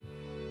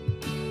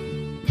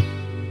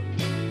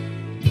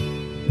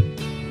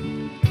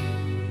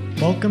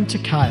Welcome to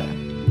Kaya,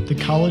 the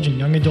college and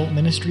young adult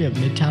ministry of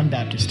Midtown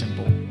Baptist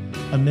Temple,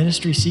 a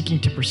ministry seeking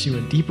to pursue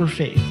a deeper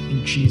faith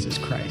in Jesus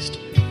Christ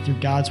through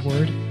God's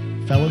Word,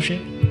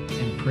 fellowship,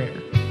 and prayer.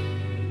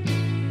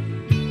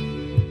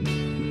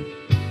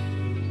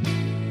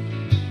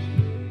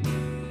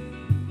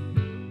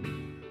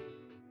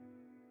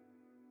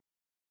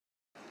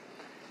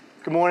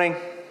 Good morning.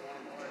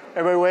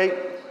 Everybody wait?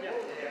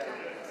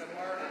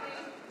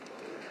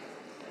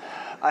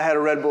 I had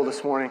a Red Bull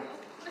this morning.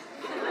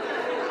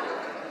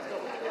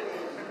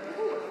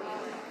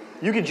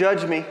 You can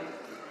judge me.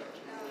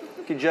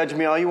 You can judge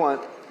me all you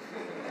want.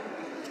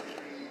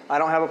 I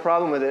don't have a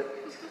problem with it.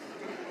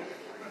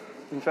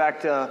 In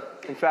fact,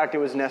 it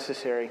was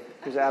necessary.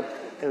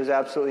 It was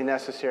absolutely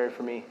necessary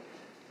for me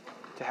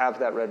to have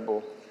that Red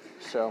Bull.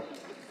 So,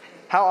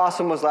 how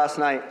awesome was last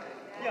night?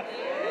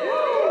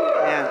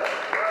 Man,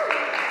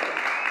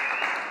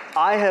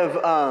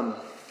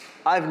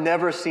 I've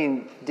never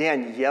seen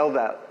Dan yell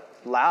that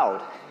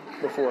loud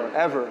before,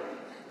 ever.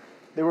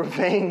 There were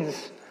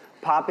veins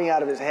popping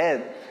out of his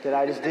head that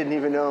I just didn't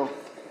even know.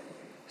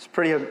 It's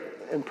pretty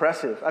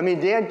impressive. I mean,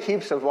 Dan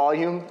keeps a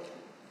volume.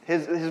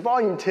 His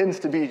volume tends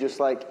to be just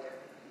like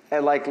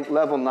at like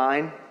level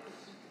 9,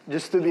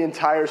 just through the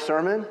entire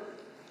sermon.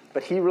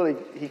 But he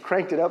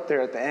cranked it up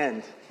there at the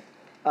end,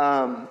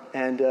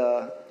 and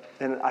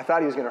I thought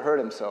he was going to hurt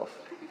himself.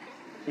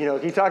 You know,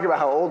 he talked about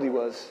how old he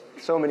was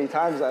so many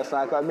times last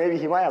night. I thought maybe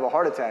he might have a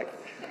heart attack.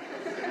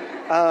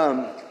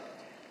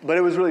 But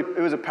it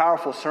was a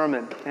powerful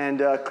sermon,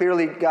 and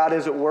clearly God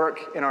is at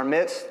work in our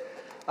midst.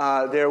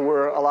 There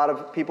were a lot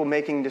of people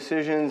making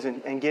decisions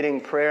and getting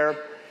prayer,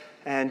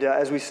 and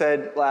as we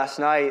said last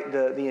night,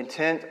 the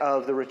intent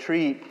of the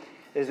retreat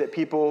is that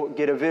people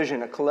get a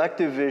vision, a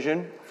collective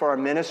vision for our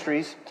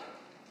ministries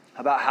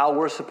about how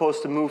we're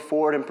supposed to move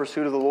forward in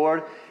pursuit of the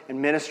Lord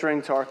and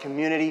ministering to our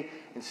community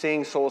and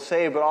seeing souls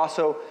saved, but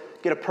also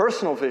get a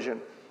personal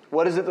vision.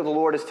 What is it that the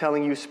Lord is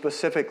telling you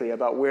specifically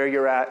about where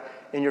you're at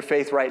in your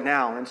faith right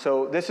now? And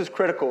so this is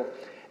critical,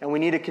 and we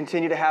need to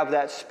continue to have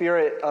that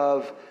spirit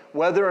of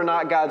whether or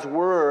not God's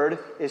Word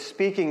is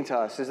speaking to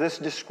us. Is this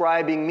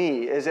describing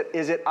me? Is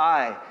it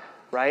I,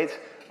 right?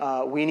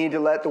 We need to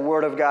let the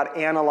Word of God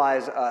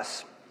analyze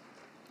us.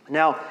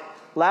 Now,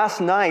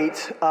 last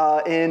night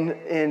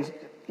in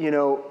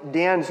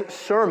Dan's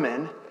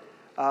sermon,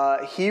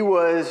 he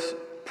was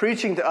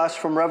preaching to us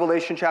from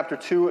Revelation chapter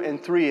 2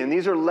 and 3. And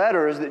these are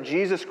letters that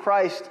Jesus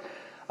Christ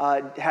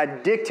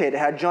had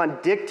John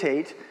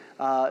dictate,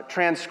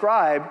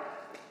 transcribe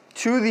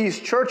to these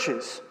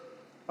churches.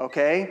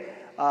 Okay?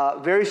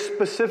 Very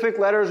specific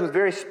letters with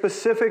very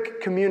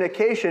specific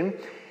communication.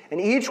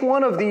 And each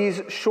one of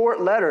these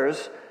short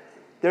letters,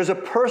 there's a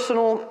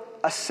personal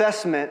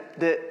assessment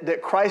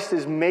that Christ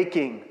is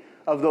making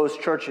of those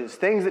churches,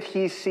 things that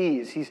he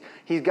sees.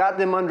 He's got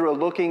them under a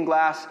looking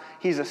glass.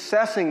 He's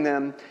assessing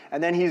them,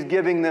 and then he's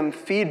giving them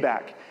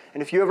feedback.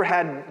 And if you ever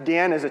had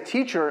Dan as a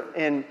teacher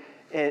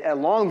at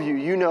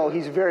Longview, you know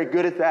he's very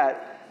good at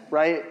that,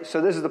 right?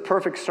 So this is the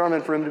perfect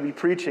sermon for him to be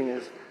preaching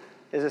is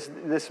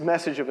this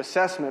message of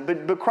assessment.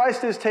 But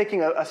Christ is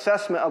taking an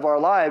assessment of our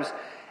lives,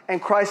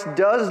 and Christ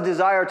does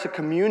desire to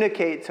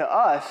communicate to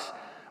us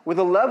with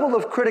a level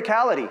of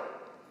criticality.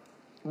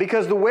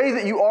 Because the way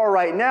that you are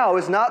right now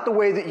is not the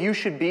way that you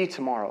should be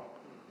tomorrow.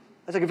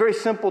 That's like a very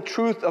simple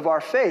truth of our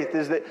faith,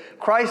 is that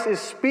Christ is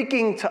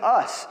speaking to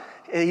us.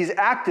 He's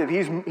active.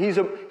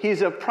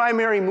 He's a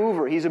primary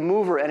mover. He's a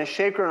mover and a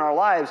shaker in our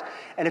lives.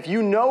 And if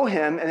you know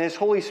him and his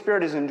Holy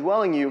Spirit is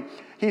indwelling you,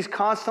 he's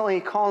constantly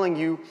calling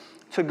you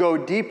to go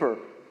deeper.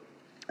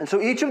 And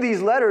so each of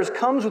these letters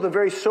comes with a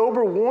very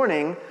sober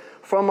warning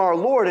from our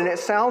Lord, and it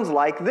sounds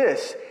like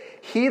this: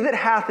 "He that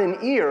hath an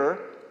ear,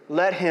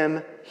 let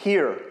him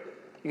hear."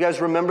 You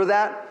guys remember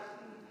that?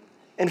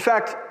 In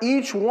fact,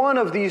 each one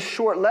of these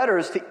short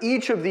letters to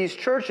each of these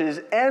churches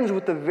ends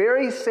with the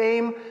very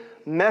same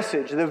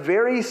message, the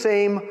very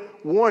same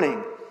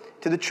warning.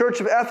 To the church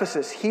of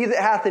Ephesus, "He that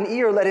hath an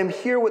ear, let him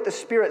hear what the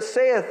Spirit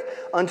saith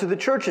unto the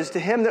churches. To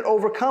him that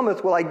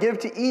overcometh will I give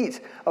to eat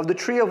of the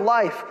tree of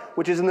life,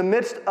 which is in the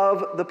midst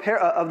of the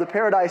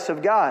paradise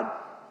of God."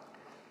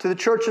 To the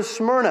church of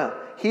Smyrna,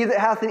 "He that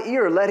hath an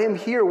ear, let him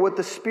hear what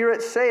the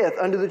Spirit saith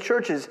unto the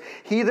churches.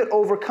 He that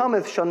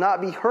overcometh shall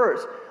not be hurt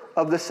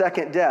of the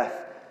second death."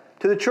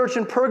 To the church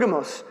in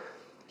Pergamos,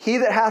 "He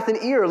that hath an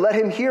ear, let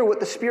him hear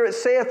what the Spirit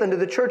saith unto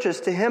the churches.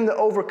 To him that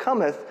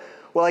overcometh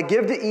will I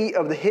give to eat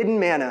of the hidden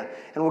manna,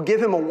 and will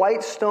give him a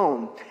white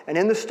stone, and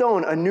in the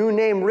stone a new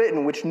name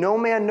written, which no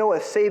man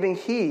knoweth, saving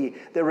he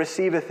that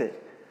receiveth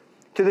it."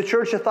 To the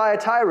church of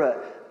Thyatira,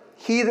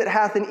 "He that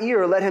hath an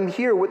ear, let him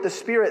hear what the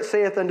Spirit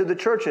saith unto the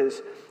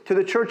churches." To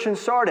the church in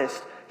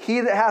Sardis,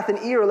 "He that hath an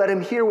ear, let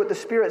him hear what the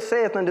Spirit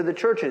saith unto the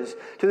churches."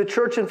 To the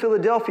church in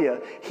Philadelphia,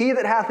 "He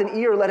that hath an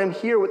ear, let him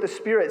hear what the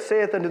Spirit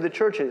saith unto the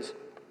churches."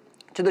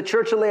 To the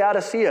church of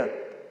Laodicea,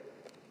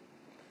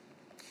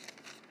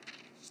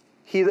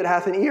 "He that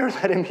hath an ear,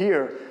 let him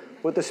hear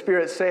what the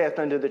Spirit saith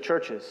unto the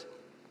churches."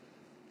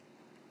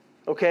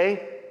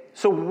 Okay?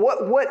 So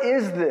what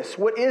is this?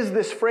 What is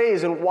this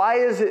phrase, and why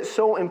is it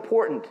so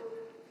important?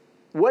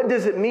 What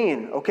does it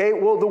mean? Okay,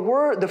 well,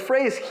 the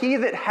phrase "he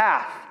that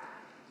hath"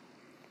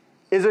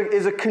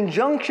 is a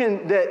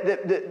conjunction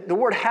that the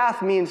word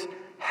 "hath" means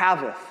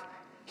haveth.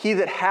 He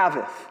that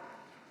haveth.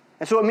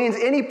 And so it means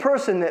any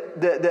person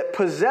that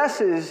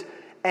possesses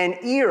an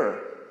ear.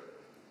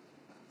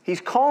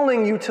 He's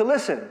calling you to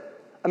listen.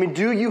 I mean,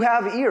 do you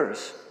have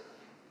ears?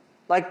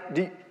 Like,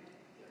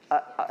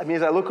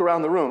 as I look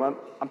around the room,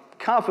 I'm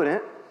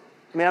confident.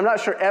 I mean, I'm not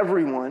sure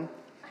everyone,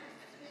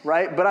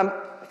 right?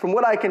 But from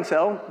what I can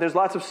tell, there's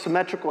lots of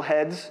symmetrical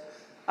heads.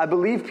 I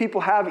believe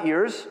people have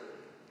ears.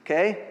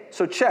 Okay,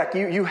 so check.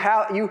 You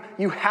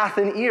hath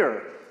an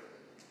ear,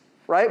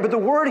 right? But the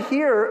word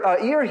here,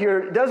 ear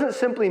here, doesn't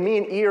simply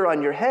mean ear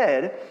on your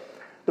head.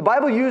 The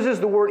Bible uses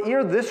the word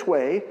ear this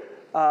way.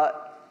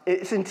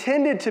 It's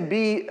intended to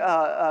be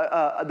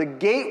the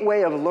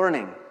gateway of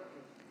learning.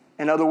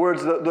 In other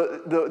words,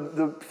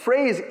 the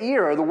phrase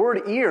ear, the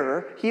word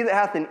ear, he that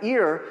hath an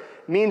ear,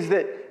 means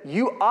that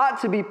you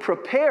ought to be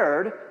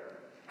prepared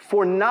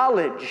for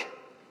knowledge,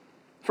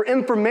 for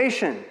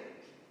information,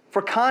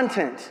 for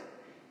content.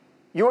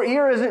 Your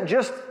ear isn't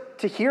just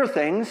to hear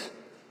things,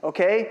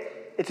 okay?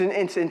 It's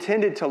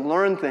intended to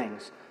learn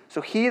things.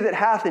 So he that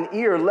hath an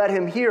ear, let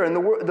him hear. And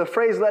the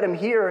phrase "let him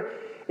hear"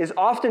 is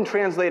often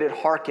translated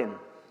 "hearken."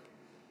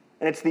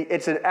 And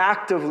it's an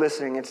act of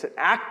listening. It's an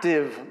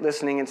active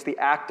listening. It's the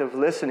act of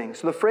listening.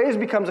 So the phrase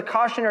becomes a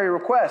cautionary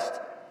request.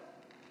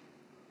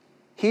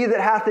 He that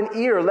hath an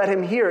ear, let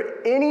him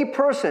hear. Any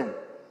person,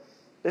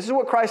 this is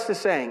what Christ is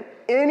saying,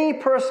 any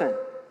person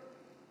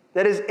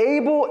that is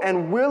able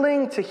and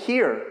willing to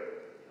hear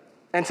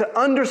and to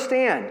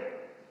understand,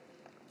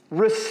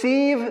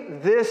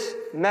 receive this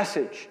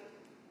message.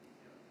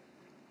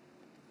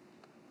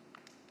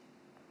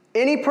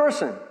 Any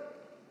person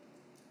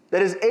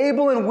that is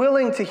able and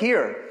willing to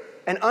hear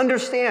and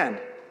understand,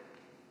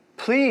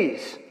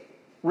 please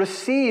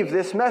receive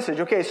this message.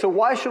 Okay, so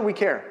why should we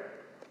care?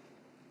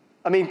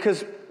 I mean,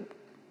 because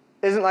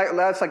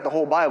that's like the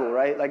whole Bible,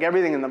 right? Like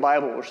everything in the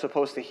Bible we're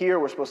supposed to hear,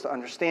 we're supposed to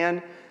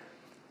understand.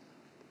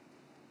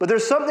 But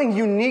there's something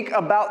unique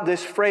about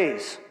this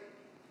phrase.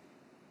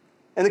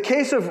 In the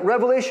case of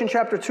Revelation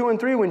chapter 2 and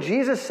 3, when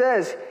Jesus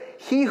says,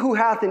 "He who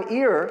hath an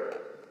ear,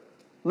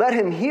 let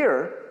him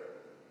hear,"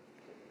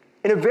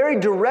 in a very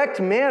direct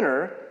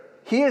manner,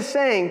 he is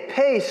saying,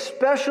 pay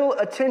special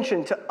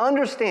attention to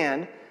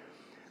understand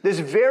this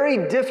very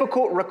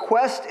difficult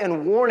request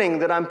and warning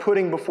that I'm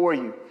putting before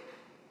you.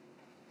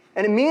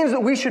 And it means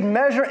that we should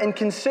measure and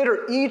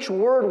consider each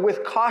word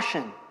with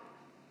caution.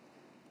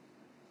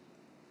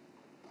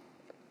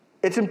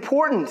 It's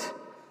important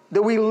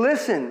that we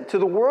listen to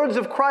the words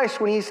of Christ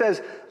when he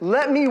says,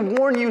 "Let me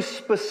warn you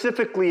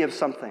specifically of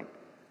something.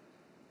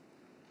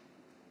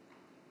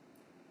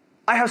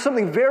 I have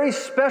something very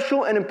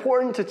special and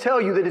important to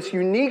tell you that it's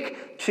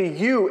unique to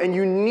you, and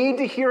you need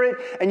to hear it,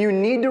 and you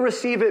need to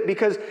receive it,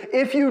 because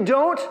if you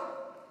don't,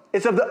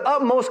 it's of the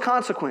utmost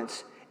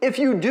consequence. If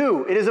you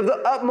do, it is of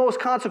the utmost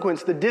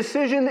consequence. The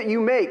decision that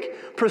you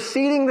make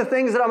preceding the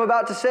things that I'm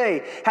about to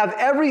say have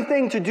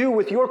everything to do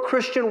with your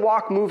Christian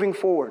walk moving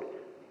forward."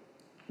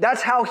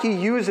 That's how he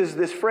uses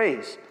this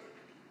phrase.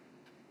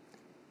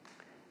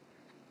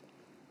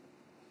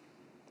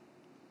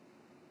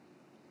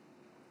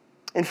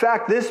 In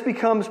fact, this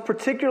becomes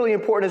particularly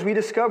important as we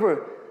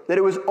discover that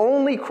it was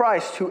only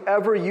Christ who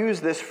ever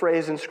used this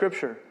phrase in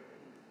Scripture.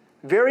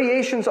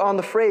 Variations on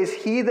the phrase,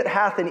 "He that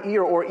hath an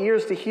ear," or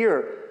ears to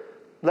hear,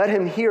 let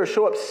him hear,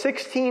 show up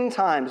 16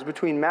 times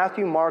between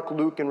Matthew, Mark,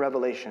 Luke, and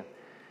Revelation.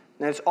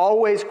 And it's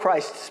always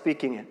Christ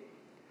speaking it.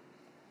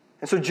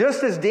 And so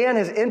just as Dan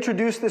has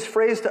introduced this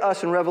phrase to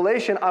us in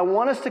Revelation, I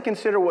want us to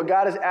consider what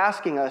God is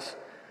asking us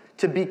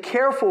to be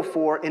careful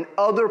for in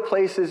other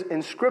places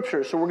in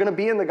Scripture. So we're going to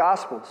be in the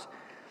Gospels.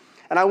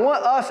 And I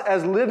want us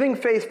as Living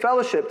Faith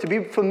Fellowship to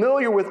be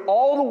familiar with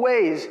all the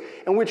ways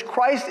in which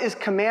Christ is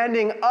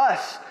commanding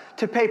us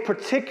to pay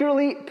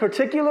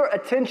particular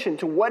attention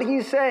to what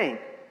he's saying.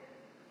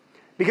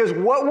 Because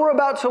what we're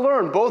about to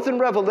learn, both in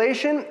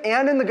Revelation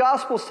and in the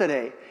Gospels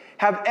today,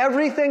 have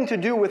everything to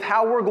do with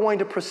how we're going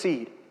to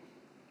proceed.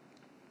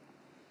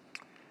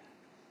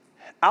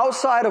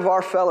 Outside of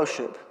our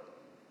fellowship,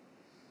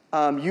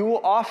 you will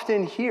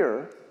often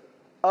hear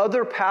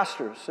other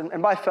pastors,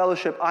 and by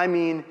fellowship I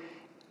mean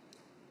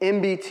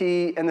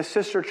MBT and the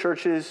sister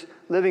churches,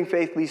 Living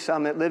Faith Lee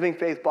Summit, Living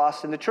Faith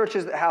Boston, the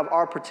churches that have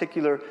our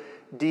particular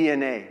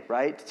DNA,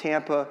 right?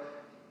 Tampa,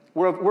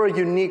 we're a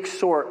unique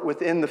sort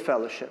within the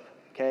fellowship,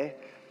 okay?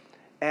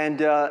 And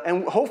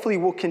hopefully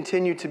we'll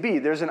continue to be.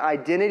 There's an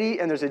identity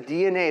and there's a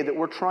DNA that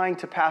we're trying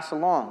to pass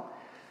along.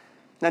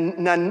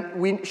 Now,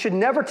 we should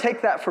never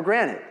take that for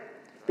granted,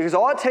 because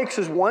all it takes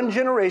is one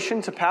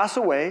generation to pass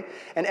away,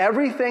 and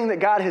everything that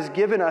God has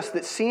given us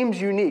that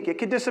seems unique, it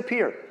could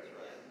disappear.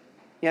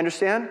 You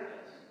understand?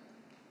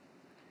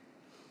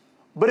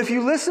 But if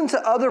you listen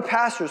to other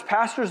pastors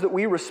that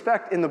we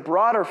respect in the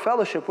broader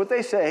fellowship, what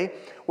they say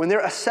when they're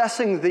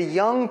assessing the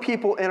young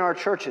people in our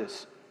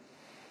churches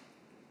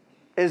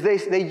is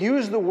they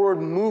use the word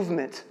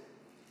movement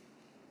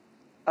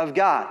of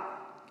God.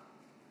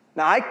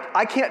 Now,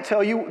 I can't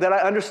tell you that I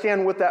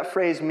understand what that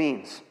phrase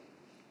means.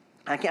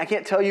 I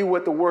can't tell you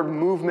what the word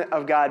movement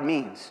of God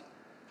means.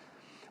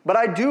 But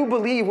I do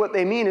believe what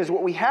they mean is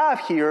what we have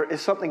here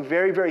is something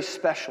very, very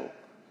special.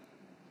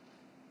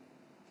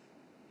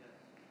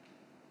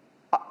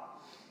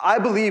 I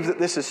believe that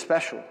this is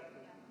special.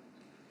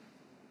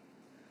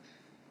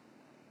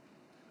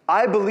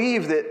 I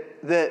believe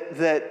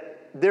that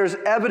there's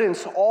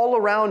evidence all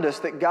around us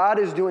that God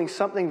is doing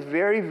something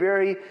very,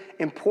 very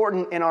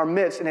important in our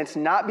midst, and it's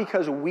not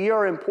because we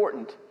are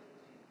important,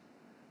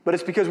 but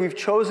it's because we've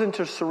chosen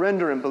to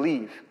surrender and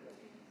believe.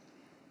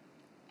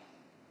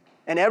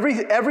 And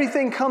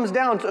everything comes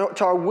down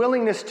to our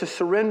willingness to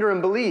surrender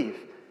and believe.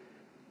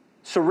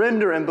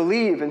 Surrender and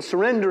believe and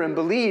surrender and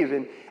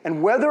believe.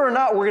 And whether or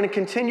not we're going to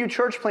continue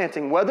church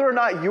planting, whether or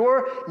not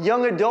your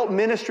young adult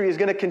ministry is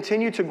going to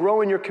continue to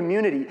grow in your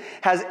community,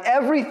 has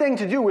everything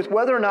to do with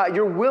whether or not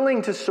you're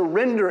willing to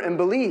surrender and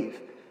believe.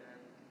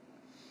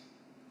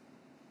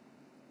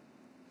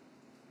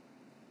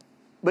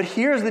 But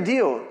here's the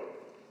deal.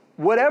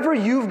 Whatever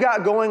you've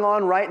got going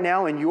on right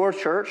now in your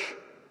church,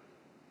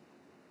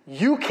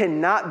 you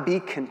cannot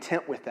be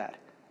content with that.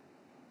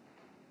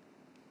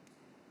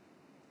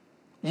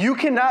 You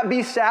cannot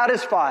be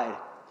satisfied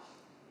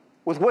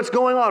with what's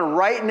going on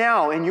right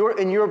now in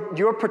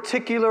your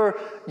particular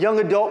young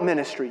adult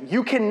ministry.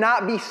 You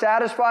cannot be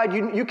satisfied.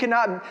 You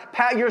cannot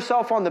pat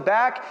yourself on the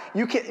back.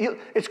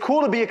 It's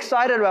cool to be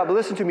excited about, but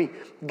listen to me.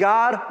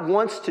 God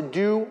wants to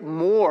do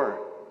more.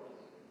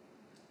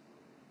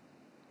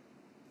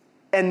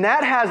 And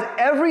that has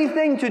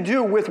everything to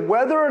do with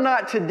whether or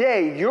not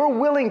today you're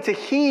willing to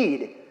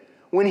heed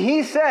when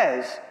He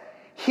says,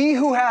 "He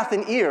who hath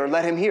an ear,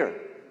 let him hear."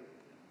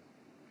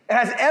 It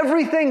has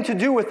everything to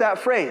do with that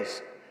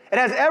phrase. It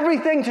has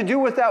everything to do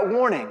with that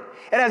warning.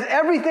 It has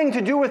everything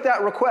to do with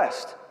that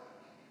request.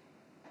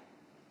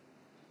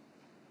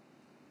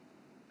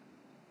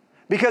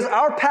 Because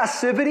our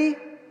passivity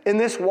in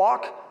this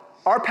walk,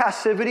 our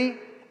passivity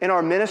in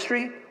our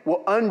ministry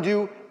will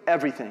undo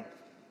everything.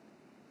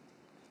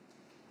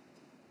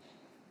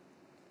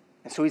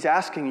 And so He's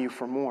asking you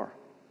for more.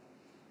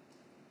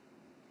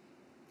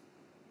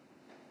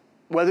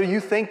 Whether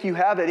you think you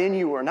have it in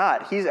you or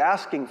not, He's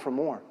asking for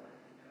more.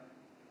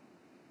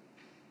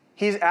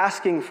 He's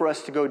asking for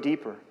us to go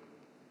deeper.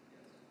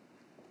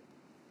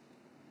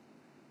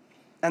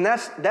 And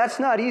that's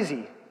not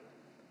easy.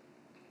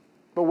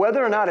 But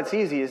whether or not it's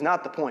easy is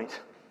not the point.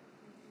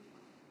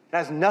 It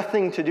has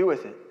nothing to do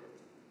with it.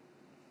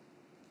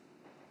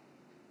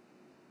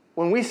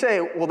 When we say,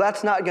 well,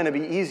 that's not going to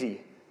be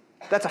easy,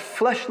 that's a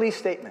fleshly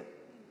statement.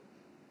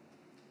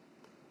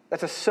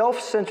 That's a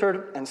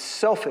self-centered and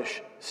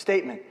selfish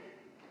statement.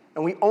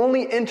 And we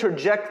only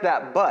interject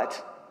that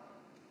but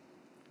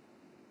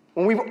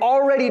when we've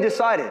already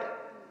decided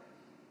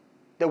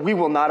that we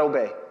will not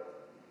obey.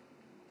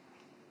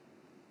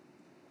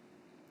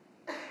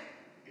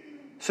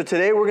 So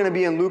today we're going to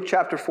be in Luke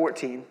chapter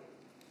 14,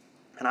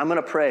 and I'm going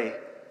to pray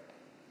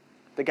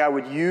that God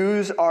would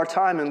use our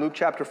time in Luke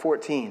chapter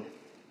 14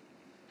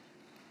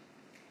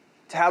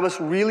 to have us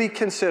really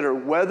consider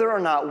whether or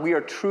not we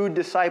are true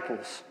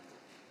disciples.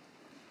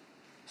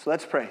 So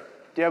let's pray.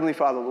 Dear Heavenly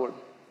Father, Lord,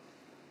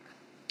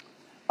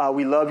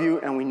 we love you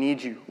and we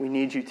need you. We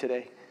need you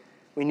today.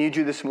 We need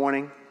you this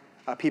morning.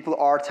 People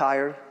are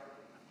tired.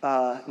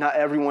 Not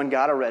everyone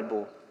got a Red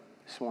Bull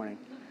this morning.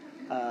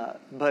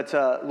 But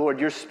Lord,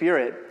 your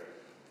Spirit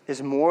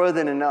is more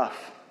than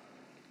enough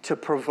to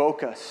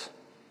provoke us,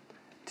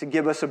 to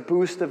give us a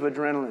boost of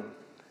adrenaline,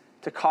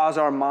 to cause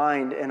our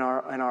mind and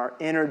our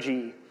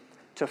energy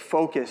to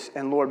focus,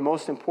 and Lord,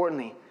 most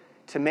importantly,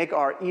 to make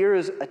our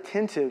ears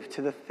attentive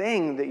to the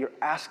thing that you're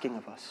asking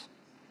of us.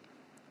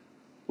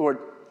 Lord,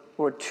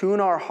 tune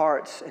our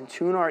hearts and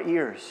tune our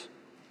ears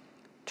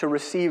to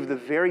receive the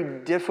very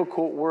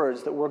difficult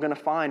words that we're going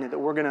to find and that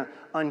we're going to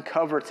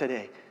uncover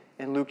today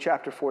in Luke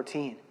chapter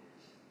 14.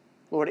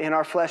 Lord, in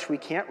our flesh, we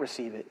can't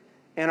receive it.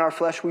 In our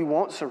flesh, we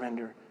won't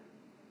surrender.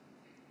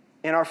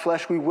 In our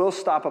flesh, we will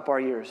stop up our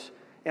ears.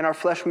 In our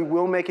flesh, we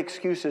will make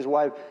excuses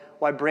why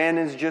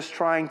Brandon's just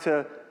trying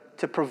to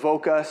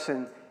provoke us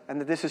and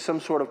that this is some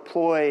sort of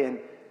ploy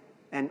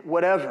and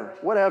whatever.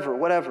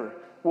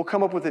 We'll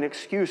come up with an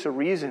excuse, a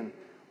reason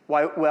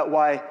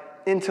why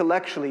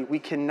intellectually we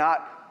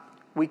cannot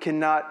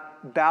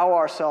bow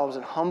ourselves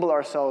and humble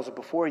ourselves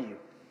before you.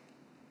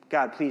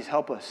 God, please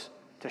help us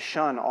to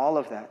shun all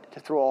of that, to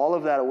throw all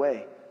of that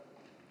away,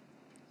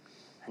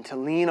 and to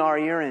lean our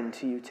ear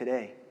into you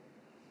today,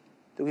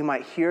 that we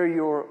might hear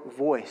your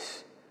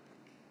voice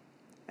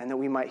and that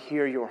we might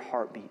hear your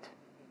heartbeat.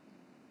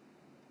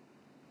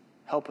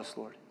 Help us,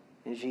 Lord.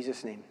 In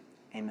Jesus' name,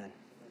 amen.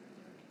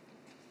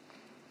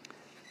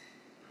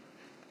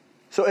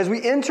 So as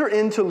we enter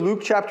into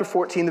Luke chapter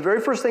 14, the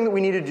very first thing that we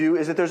need to do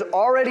is that there's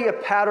already a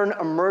pattern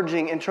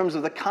emerging in terms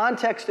of the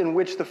context in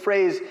which the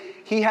phrase,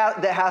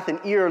 that hath an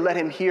ear, let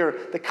him hear,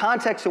 the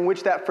context in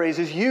which that phrase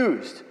is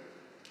used.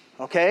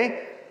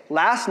 Okay?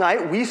 Last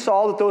night, we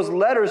saw that those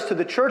letters to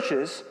the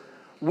churches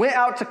went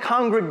out to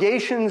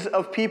congregations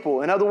of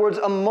people. In other words,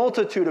 a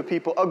multitude of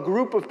people, a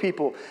group of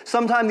people.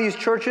 Sometimes these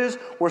churches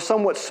were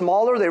somewhat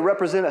smaller. They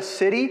represent a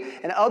city.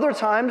 And other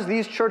times,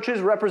 these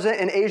churches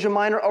represent in Asia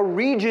Minor a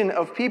region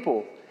of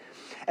people.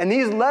 And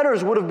these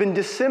letters would have been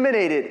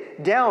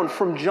disseminated down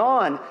from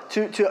John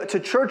to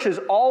churches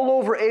all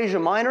over Asia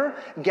Minor,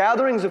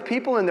 gatherings of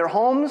people in their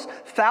homes.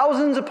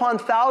 Thousands upon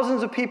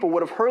thousands of people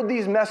would have heard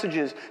these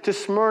messages to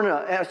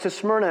Smyrna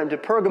and to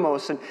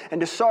Pergamos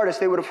and to Sardis.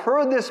 They would have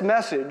heard this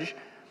message,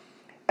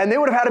 and they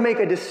would have had to make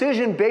a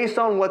decision based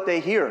on what they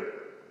hear.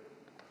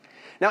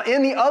 Now,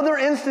 in the other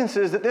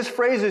instances that this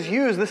phrase is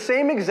used, the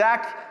same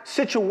exact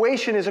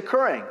situation is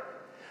occurring.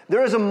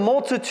 There is a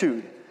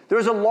multitude. There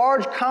is a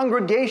large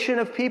congregation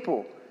of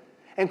people.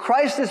 And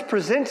Christ is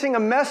presenting a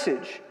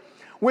message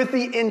with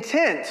the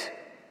intent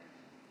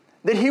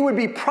that he would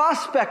be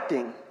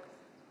prospecting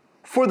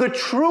for the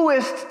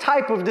truest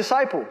type of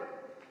disciple.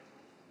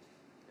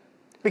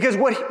 Because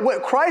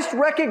what Christ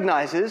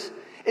recognizes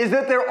is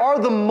that there are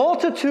the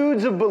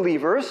multitudes of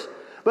believers,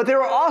 but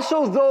there are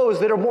also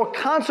those that are more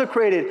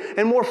consecrated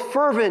and more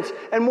fervent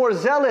and more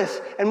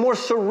zealous and more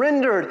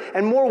surrendered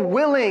and more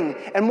willing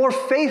and more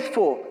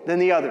faithful than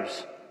the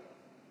others.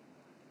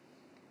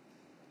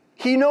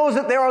 He knows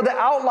that there are the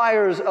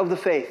outliers of the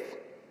faith.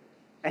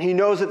 And he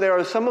knows that there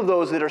are some of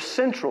those that are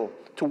central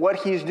to what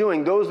he's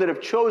doing, those that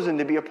have chosen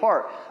to be a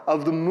part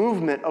of the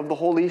movement of the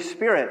Holy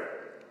Spirit.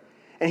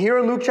 And here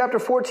in Luke chapter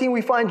 14, we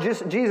find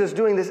Jesus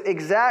doing this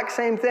exact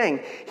same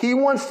thing. He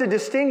wants to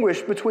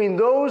distinguish between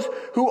those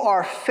who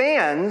are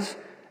fans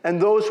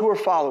and those who are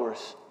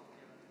followers.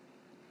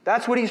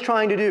 That's what he's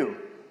trying to do.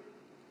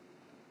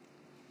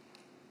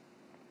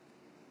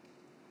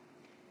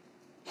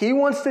 He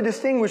wants to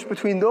distinguish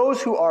between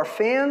those who are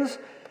fans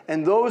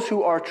and those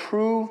who are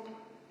true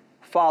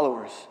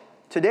followers.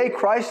 Today,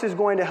 Christ is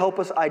going to help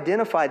us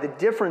identify the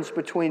difference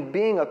between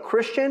being a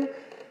Christian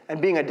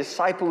and being a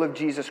disciple of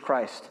Jesus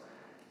Christ.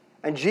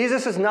 And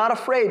Jesus is not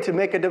afraid to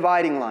make a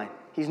dividing line.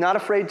 He's not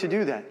afraid to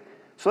do that.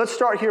 So let's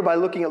start here by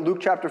looking at Luke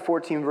chapter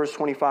 14, verse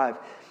 25.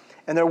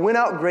 And there went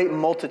out great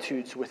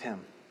multitudes with him.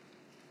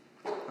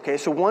 Okay,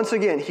 so once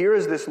again, here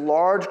is this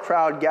large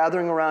crowd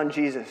gathering around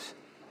Jesus.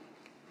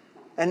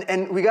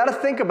 And we got to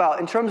think about,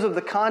 in terms of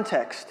the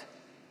context,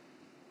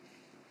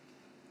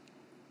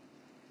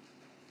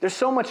 there's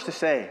so much to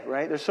say,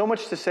 right? There's so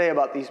much to say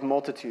about these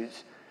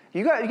multitudes.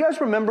 You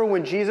guys remember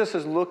when Jesus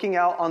is looking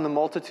out on the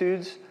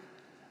multitudes?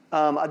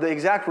 The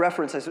exact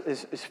reference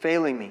is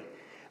failing me.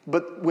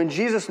 But when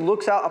Jesus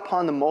looks out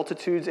upon the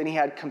multitudes and he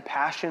had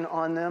compassion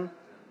on them,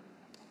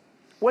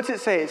 what's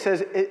it say? It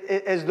says,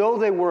 as though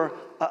they were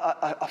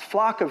a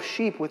flock of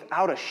sheep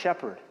without a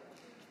shepherd.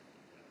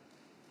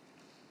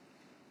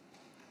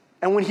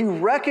 And when he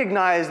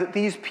recognized that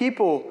these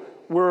people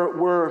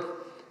were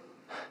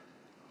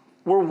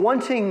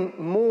wanting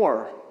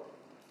more,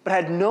 but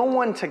had no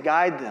one to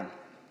guide them,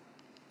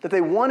 that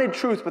they wanted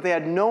truth, but they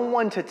had no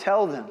one to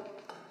tell them.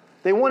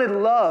 They wanted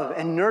love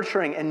and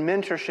nurturing and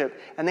mentorship,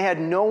 and they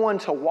had no one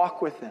to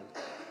walk with them.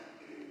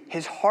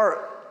 His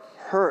heart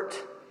hurt.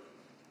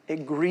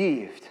 It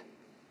grieved.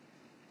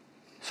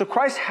 So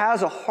Christ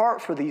has a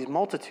heart for these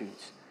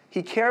multitudes.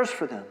 He cares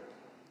for them.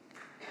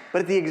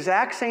 But at the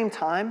exact same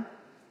time,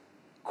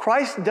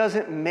 Christ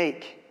doesn't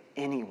make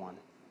anyone.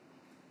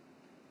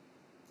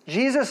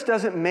 Jesus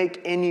doesn't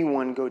make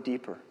anyone go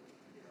deeper.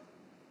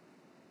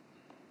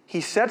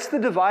 He sets the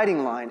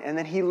dividing line, and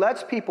then he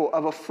lets people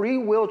of a free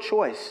will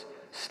choice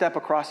step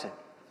across it.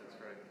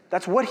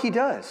 That's what he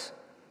does.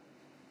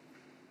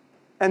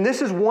 And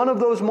this is one of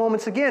those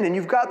moments again. And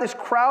you've got this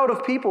crowd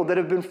of people that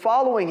have been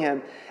following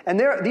him. And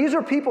these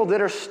are people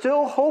that are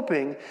still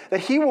hoping that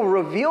he will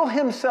reveal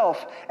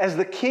himself as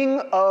the King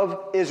of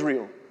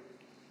Israel.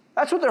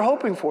 That's what they're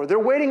hoping for. They're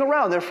waiting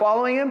around. They're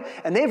following him,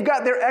 and they've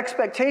got their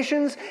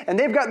expectations, and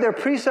they've got their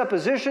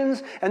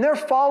presuppositions, and they're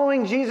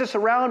following Jesus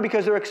around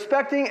because they're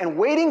expecting and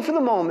waiting for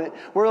the moment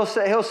where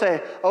he'll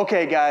say,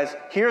 okay, guys,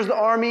 here's the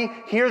army,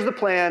 here's the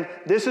plan,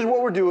 this is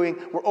what we're doing,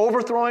 we're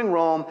overthrowing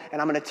Rome, and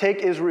I'm going to take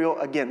Israel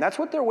again. That's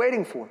what they're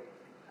waiting for.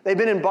 They've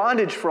been in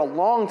bondage for a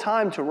long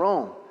time to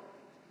Rome.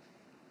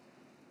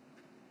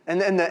 And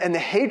the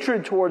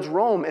hatred towards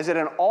Rome is at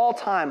an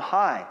all-time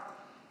high.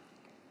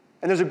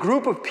 And there's a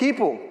group of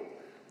people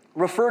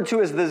referred to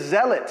as the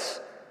zealots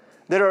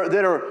that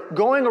are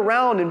going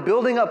around and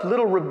building up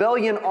little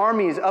rebellion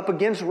armies up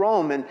against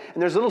Rome. And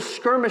there's little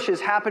skirmishes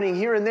happening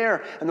here and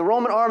there. And the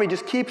Roman army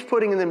just keeps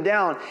putting them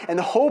down. And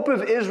the hope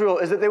of Israel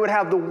is that they would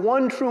have the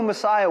one true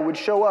Messiah would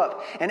show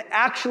up and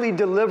actually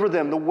deliver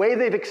them the way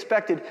they've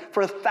expected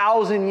for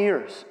 1,000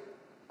 years.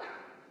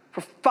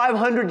 For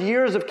 500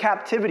 years of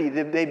captivity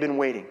they've been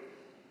waiting.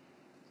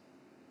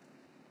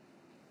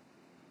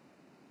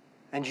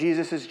 And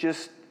Jesus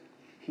is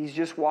he's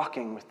just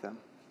walking with them.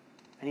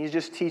 And he's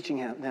just teaching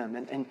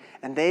them.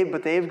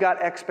 But they've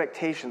got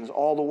expectations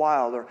all the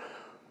while.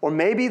 Or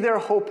maybe they're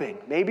hoping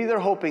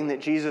that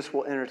Jesus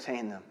will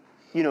entertain them.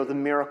 You know, the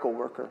miracle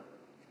worker.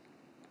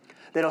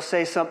 That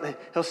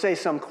he'll say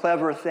some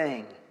clever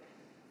thing.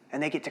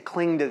 And they get to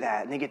cling to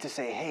that, and they get to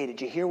say, hey, did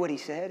you hear what he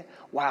said?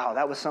 Wow,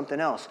 that was something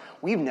else.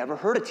 We've never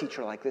heard a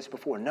teacher like this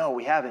before. No,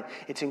 we haven't.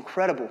 It's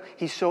incredible.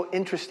 He's so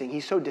interesting.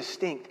 He's so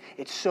distinct.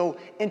 It's so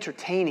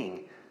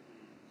entertaining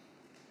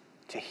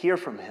to hear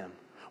from him.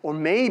 Or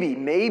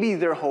maybe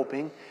they're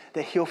hoping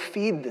that he'll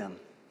feed them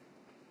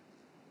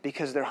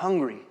because they're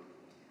hungry,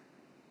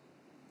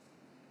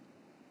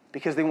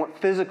 because they want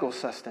physical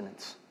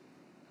sustenance,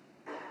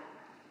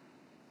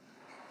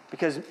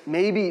 because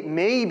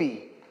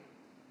maybe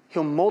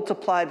he'll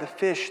multiply the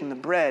fish and the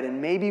bread,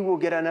 and maybe we'll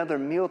get another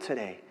meal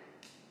today.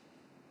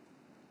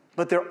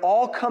 But they're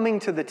all coming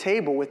to the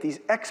table with these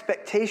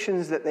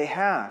expectations that they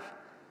have.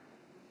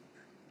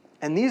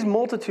 And these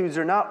multitudes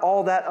are not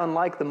all that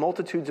unlike the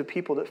multitudes of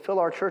people that fill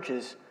our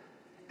churches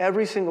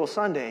every single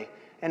Sunday.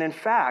 And in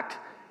fact,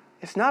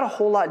 it's not a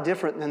whole lot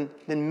different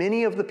than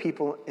many of the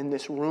people in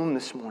this room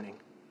this morning.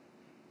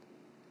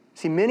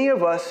 See, many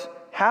of us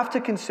have to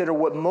consider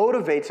what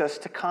motivates us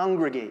to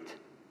congregate.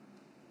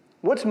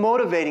 What's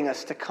motivating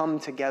us to come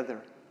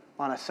together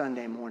on a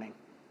Sunday morning?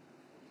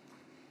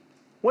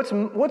 What's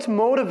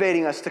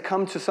motivating us to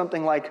come to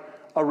something like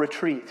a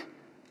retreat?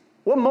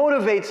 What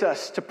motivates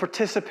us to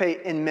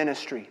participate in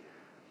ministry?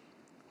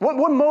 What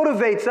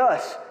motivates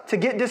us to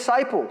get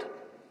discipled?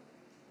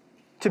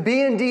 To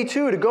be in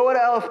D2, to go at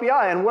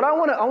LFBI? And what I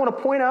want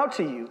to point out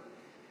to you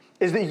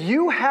is that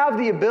you have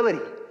the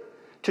ability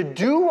to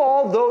do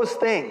all those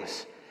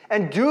things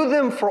and do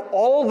them for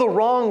all the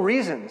wrong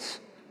reasons.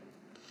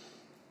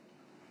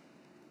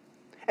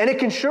 And it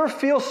can sure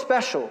feel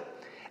special,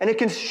 and it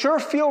can sure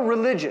feel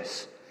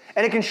religious,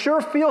 and it can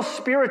sure feel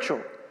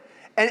spiritual.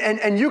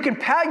 And you can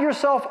pat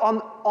yourself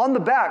on the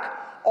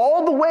back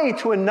all the way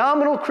to a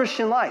nominal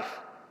Christian life.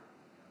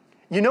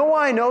 You know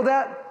why I know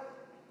that?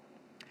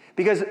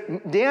 Because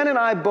Dan and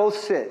I both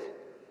sit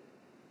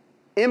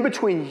in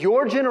between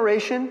your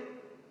generation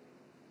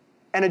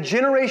and a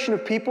generation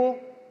of people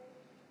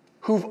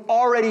who've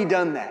already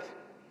done that.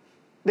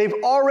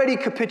 They've already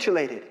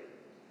capitulated.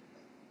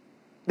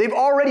 They've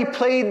already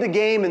played the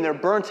game and they're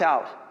burnt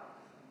out.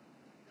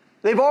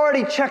 They've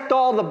already checked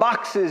all the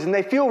boxes and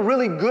they feel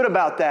really good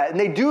about that. And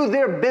they do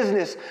their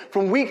business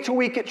from week to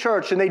week at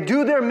church and they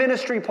do their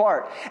ministry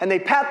part and they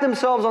pat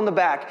themselves on the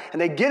back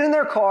and they get in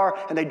their car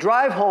and they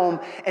drive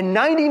home, and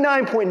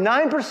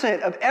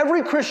 99.9% of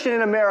every Christian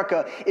in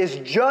America is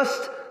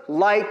just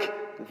like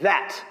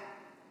that.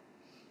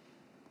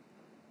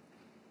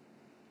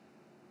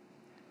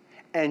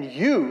 And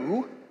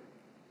you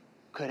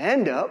could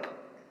end up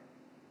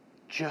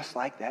just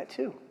like that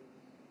too.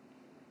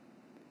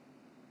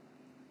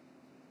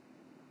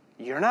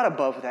 You're not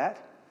above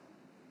that.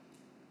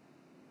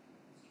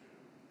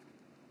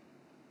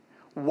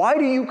 Why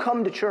do you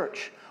come to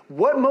church?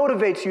 What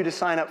motivates you to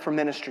sign up for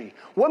ministry?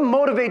 What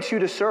motivates you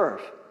to serve?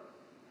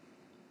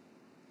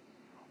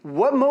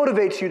 What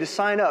motivates you to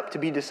sign up to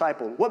be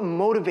discipled? What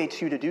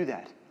motivates you to do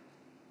that?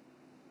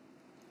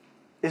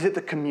 Is it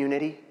the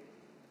community?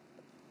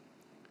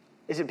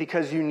 Is it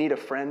because you need a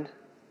friend?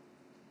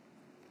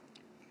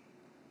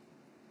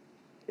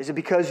 Is it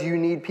because you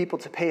need people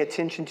to pay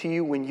attention to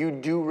you when you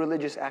do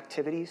religious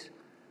activities?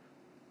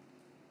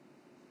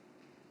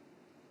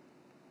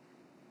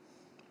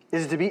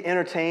 Is it to be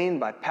entertained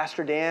by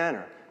Pastor Dan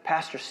or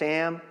Pastor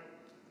Sam?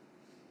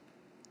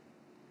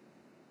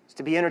 Is it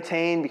to be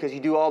entertained because you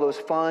do all those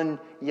fun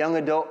young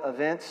adult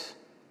events?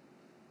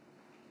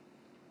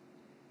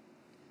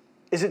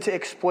 Is it to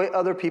exploit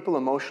other people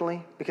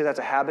emotionally because that's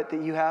a habit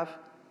that you have?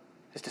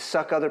 Is to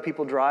suck other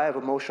people dry of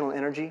emotional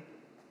energy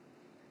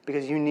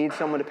because you need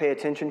someone to pay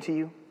attention to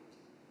you?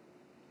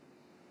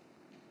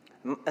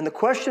 And the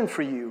question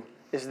for you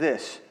is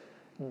this: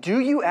 do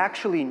you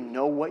actually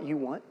know what you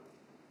want?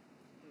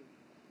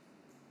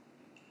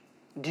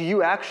 Do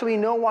you actually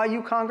know why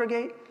you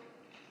congregate?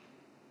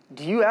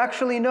 Do you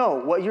actually know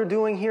what you're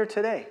doing here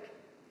today?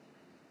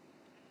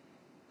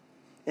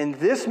 In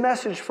this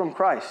message from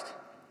Christ,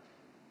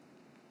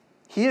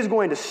 He is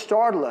going to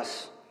startle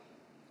us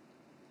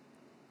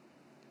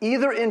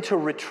either into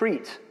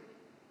retreat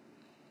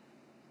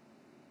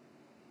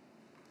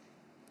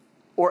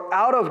or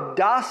out of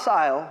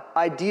docile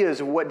ideas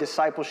of what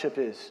discipleship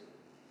is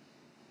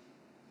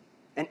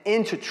and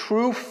into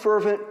true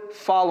fervent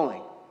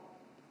following.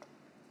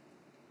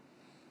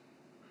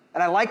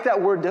 And I like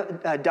that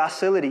word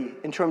docility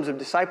in terms of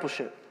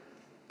discipleship,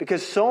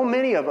 because so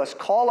many of us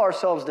call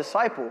ourselves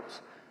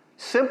disciples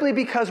simply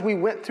because we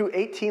went through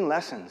 18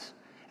 lessons.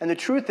 And the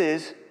truth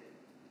is,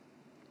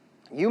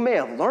 you may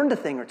have learned a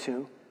thing or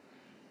two,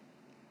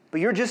 but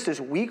you're just as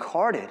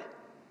weak-hearted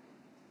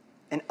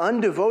and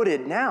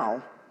undevoted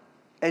now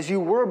as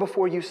you were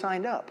before you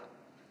signed up.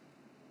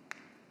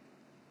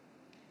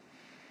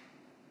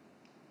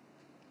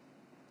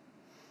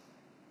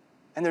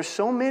 And there's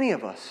so many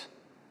of us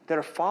that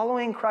are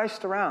following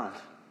Christ around,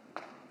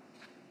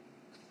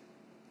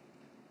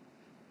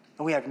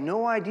 and we have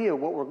no idea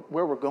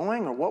where we're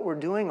going or what we're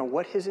doing or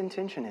what His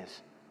intention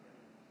is.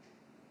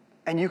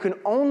 And you can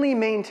only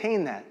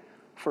maintain that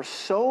for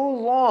so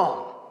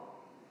long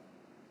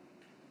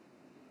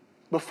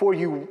before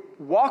you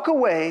walk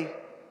away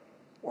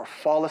or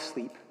fall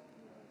asleep.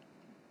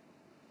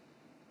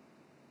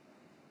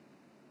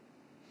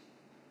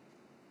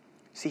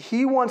 See,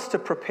 he wants to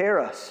prepare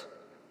us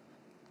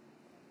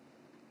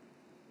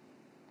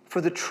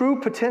for the true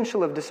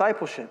potential of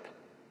discipleship.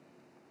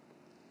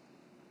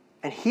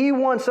 And he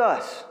wants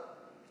us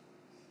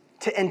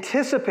to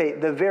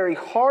anticipate the very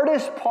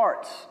hardest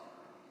parts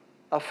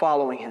of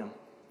following him.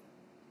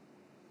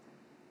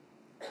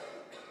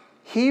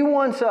 He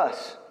wants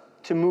us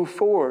to move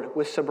forward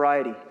with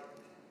sobriety.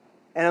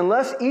 And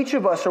unless each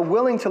of us are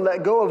willing to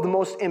let go of the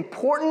most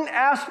important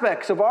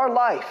aspects of our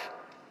life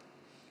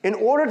in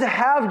order to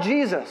have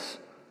Jesus,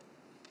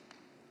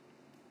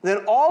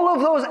 then all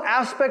of those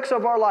aspects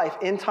of our life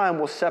in time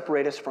will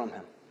separate us from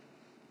him.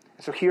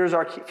 And so here's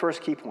our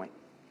first key point.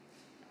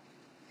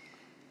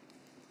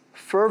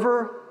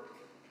 Fervor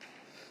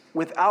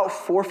without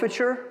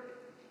forfeiture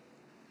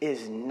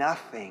is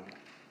nothing.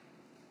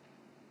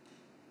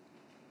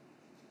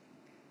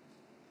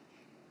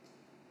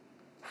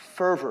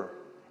 Fervor,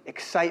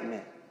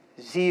 excitement,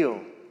 zeal,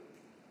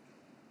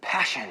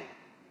 passion.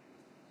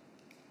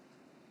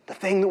 The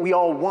thing that we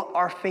all want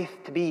our faith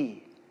to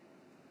be.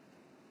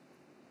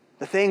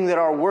 The thing that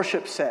our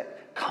worship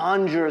set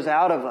conjures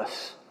out of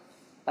us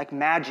like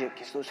magic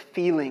is those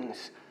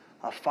feelings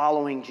of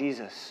following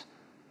Jesus.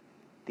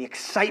 The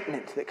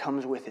excitement that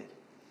comes with it.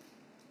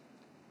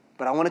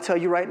 But I want to tell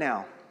you right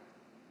now,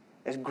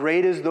 as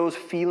great as those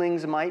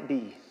feelings might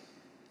be,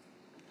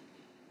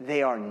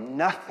 they are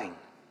nothing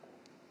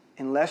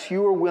unless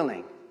you are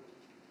willing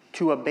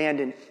to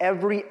abandon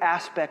every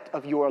aspect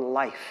of your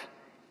life,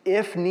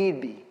 if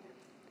need be,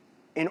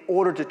 in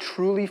order to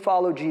truly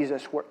follow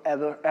Jesus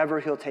wherever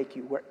he'll take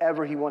you,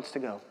 wherever he wants to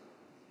go.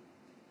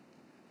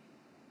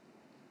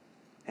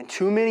 And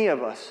too many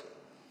of us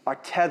are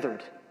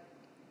tethered.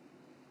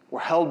 We're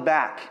held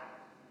back.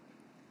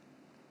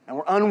 And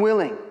we're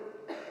unwilling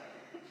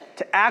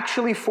to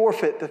actually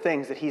forfeit the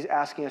things that he's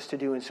asking us to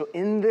do. And so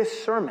in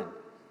this sermon,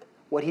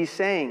 what he's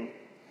saying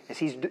is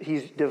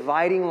he's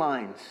dividing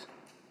lines.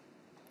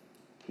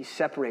 He's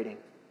separating.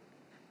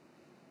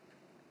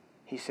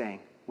 He's saying,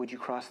 would you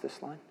cross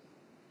this line?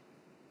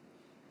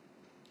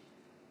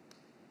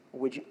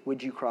 Or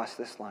would you cross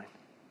this line?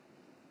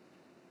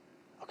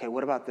 Okay,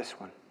 what about this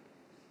one?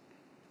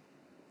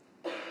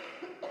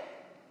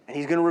 And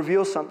he's going to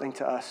reveal something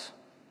to us,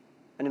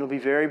 and it'll be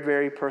very,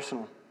 very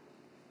personal.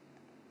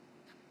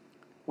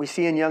 We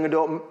see in young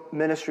adult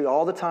ministry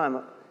all the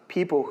time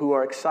people who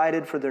are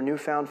excited for their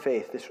newfound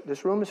faith.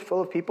 This room is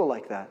full of people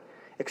like that.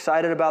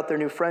 Excited about their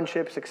new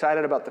friendships,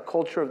 excited about the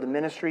culture of the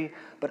ministry,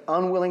 but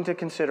unwilling to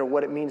consider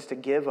what it means to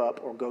give up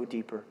or go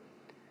deeper.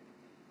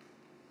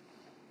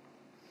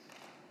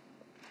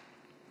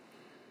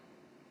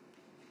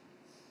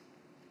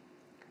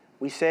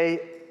 We say,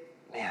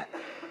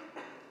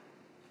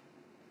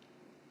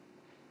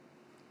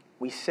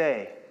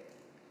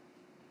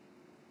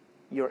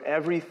 you're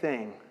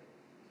everything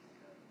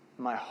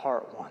my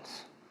heart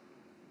wants.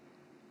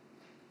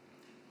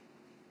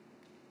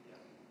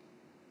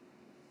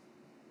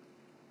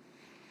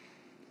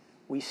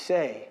 We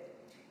say,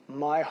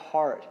 my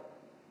heart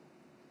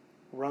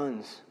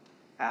runs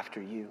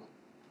after you.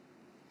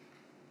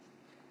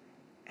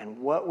 And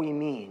what we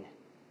mean,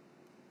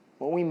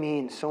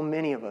 so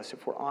many of us,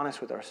 if we're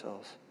honest with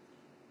ourselves,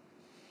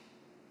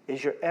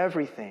 is you're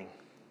everything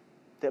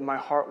that my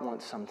heart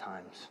wants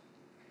sometimes.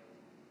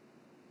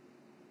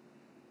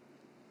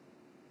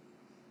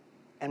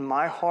 And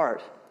my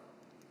heart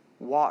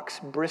walks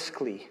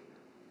briskly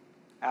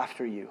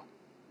after you.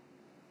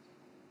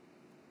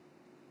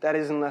 That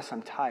is, unless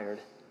I'm tired.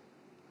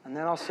 And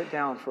then I'll sit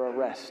down for a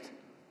rest.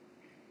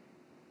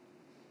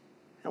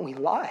 And we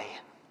lie.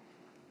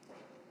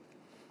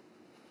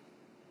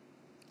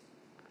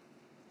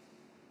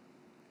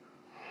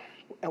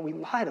 And we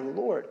lie to the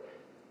Lord.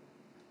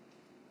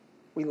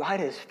 We lie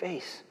to his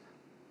face.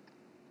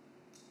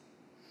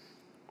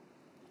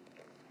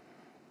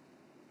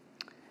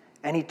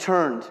 And he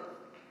turned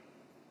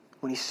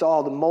when he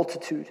saw the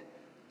multitude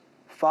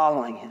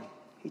following him.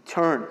 He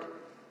turned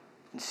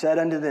and said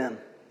unto them,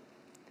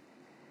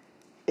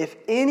 if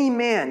any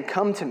man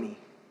come to me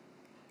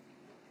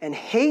and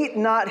hate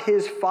not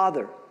his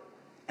father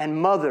and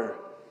mother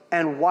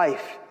and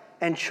wife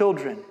and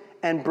children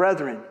and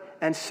brethren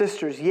and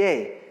sisters,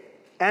 yea,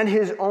 and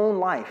his own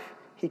life,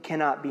 he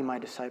cannot be my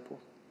disciple.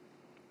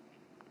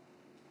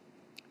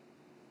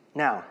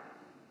 Now,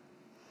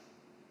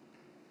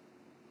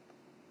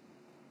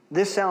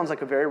 this sounds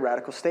like a very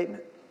radical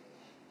statement.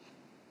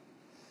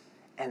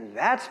 And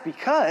that's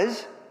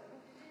because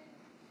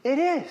it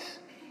is.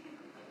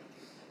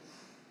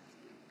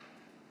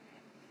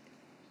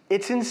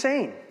 It's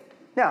insane.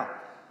 Now,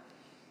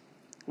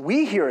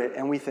 we hear it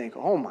and we think,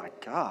 oh my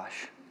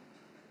gosh,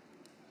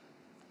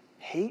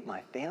 hate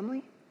my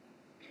family?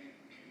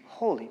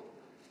 Holy.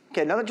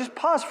 Okay, now just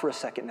pause for a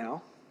second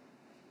now.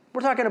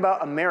 We're talking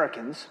about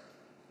Americans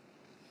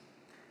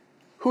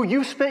who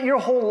you've spent your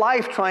whole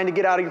life trying to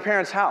get out of your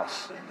parents'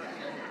 house.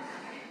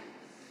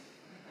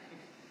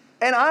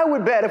 And I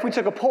would bet if we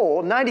took a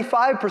poll,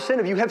 95%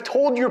 of you have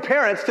told your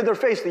parents to their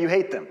face that you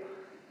hate them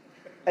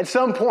at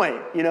some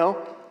point, you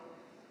know?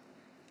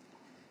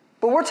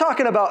 But we're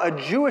talking about a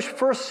Jewish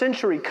first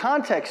century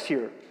context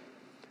here,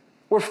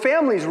 where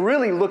families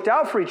really looked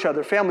out for each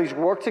other. Families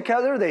worked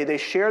together. They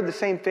shared the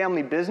same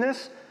family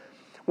business.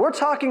 We're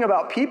talking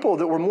about people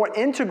that were more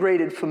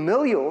integrated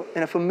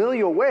in a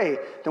familial way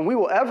than we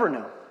will ever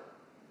know,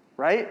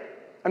 right?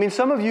 I mean,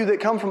 some of you that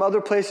come from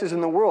other places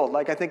in the world,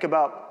 like I think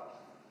about,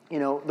 you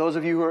know, those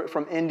of you who are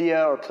from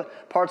India or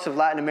parts of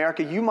Latin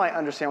America, you might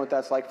understand what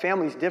that's like.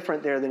 Family's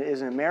different there than it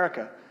is in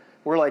America.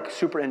 We're like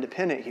super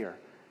independent here.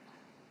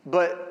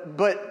 But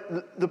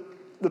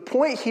the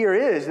point here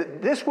is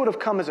that this would have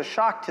come as a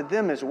shock to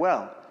them as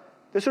well.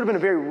 This would have been a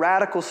very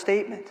radical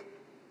statement.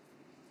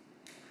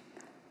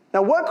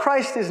 Now, what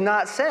Christ is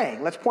not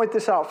saying, let's point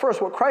this out first.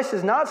 What Christ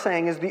is not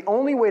saying is the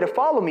only way to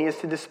follow me is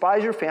to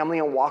despise your family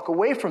and walk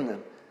away from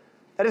them.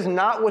 That is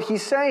not what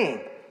he's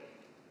saying.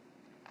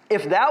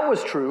 If that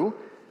was true,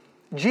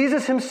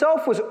 Jesus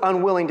himself was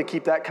unwilling to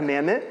keep that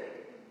commandment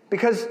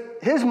because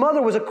his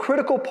mother was a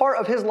critical part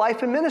of his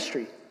life and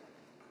ministry.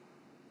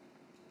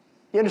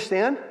 You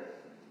understand?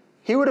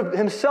 He would have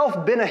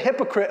himself been a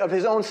hypocrite of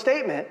his own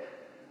statement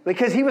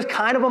because he was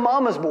kind of a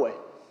mama's boy.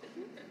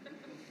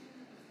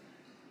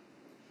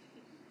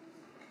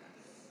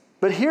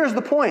 But here's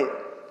the point.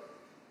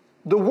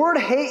 The word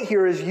hate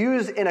here is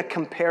used in a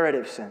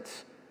comparative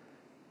sense.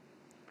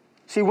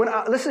 See,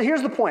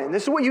 here's the point.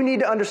 This is what you need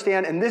to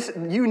understand,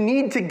 and you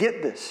need to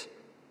get this.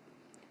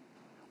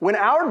 When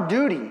our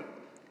duty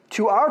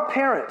to our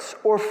parents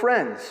or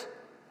friends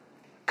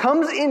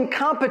comes in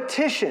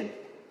competition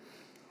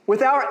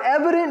with our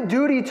evident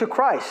duty to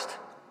Christ,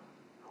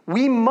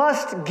 we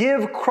must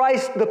give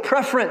Christ the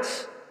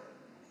preference.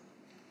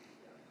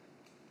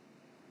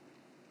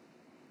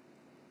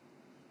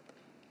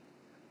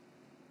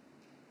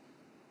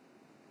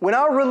 When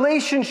our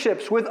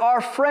relationships with our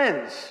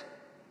friends,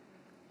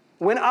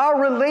 when our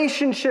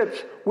relationships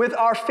with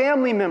our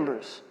family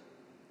members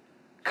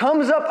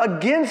comes up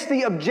against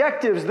the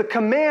objectives, the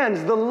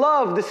commands, the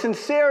love, the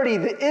sincerity,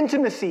 the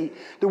intimacy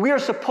that we are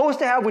supposed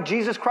to have with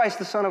Jesus Christ,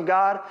 the Son of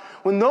God,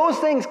 when those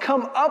things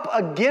come up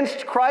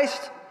against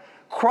Christ,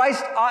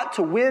 Christ ought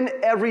to win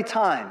every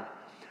time.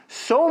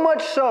 So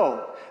much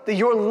so that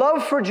your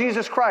love for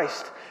Jesus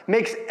Christ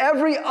makes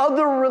every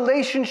other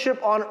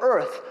relationship on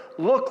earth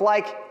look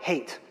like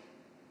hate.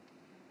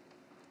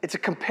 It's a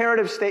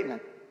comparative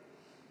statement.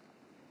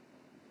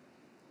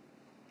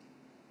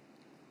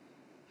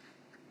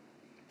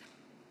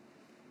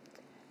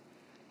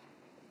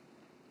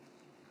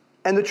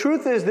 And the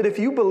truth is that if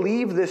you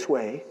believe this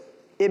way,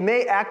 it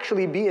may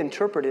actually be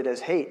interpreted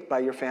as hate by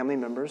your family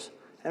members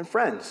and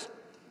friends.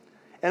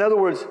 In other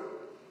words,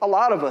 a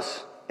lot of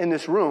us in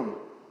this room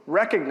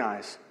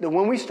recognize that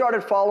when we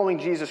started following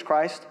Jesus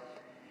Christ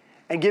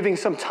and giving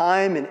some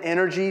time and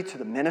energy to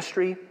the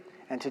ministry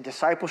and to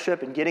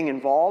discipleship and getting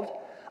involved,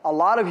 a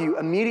lot of you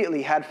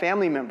immediately had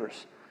family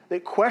members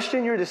that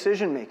questioned your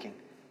decision making.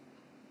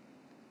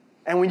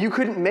 And when you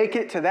couldn't make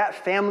it to that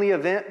family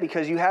event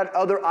because you had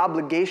other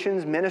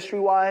obligations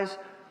ministry-wise,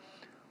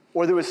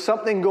 or there was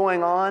something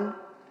going on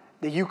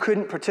that you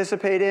couldn't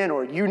participate in,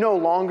 or you no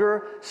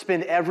longer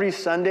spend every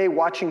Sunday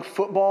watching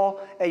football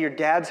at your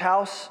dad's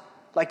house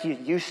like you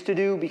used to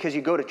do because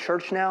you go to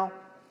church now,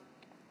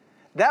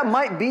 that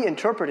might be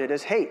interpreted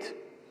as hate.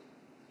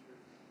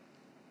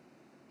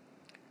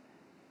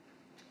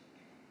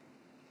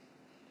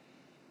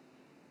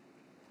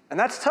 And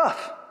that's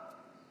tough.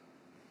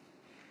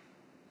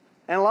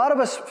 And a lot of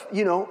us,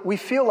 we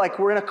feel like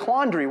we're in a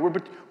quandary.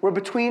 We're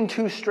between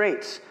two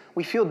straits.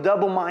 We feel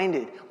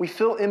double-minded. We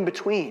feel in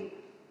between.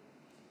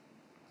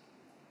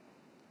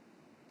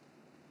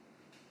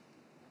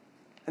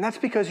 And that's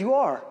because you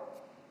are.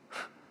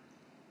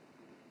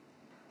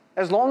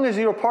 As long as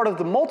you're part of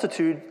the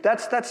multitude,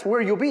 that's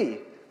where you'll be.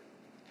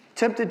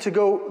 Tempted to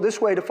go this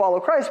way to follow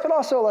Christ, but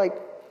also like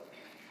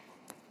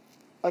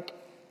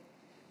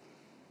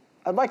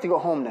I'd like to go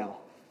home now.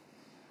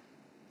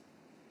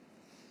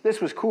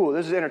 This was cool.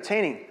 This is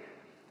entertaining.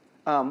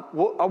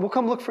 We'll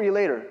come look for you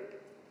later.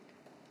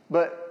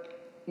 But,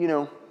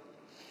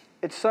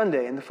 it's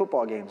Sunday and the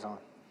football game's on.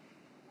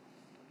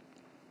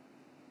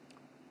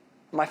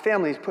 My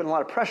family's putting a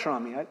lot of pressure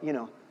on me,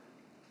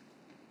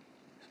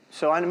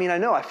 So, I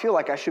know, I feel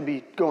like I should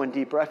be going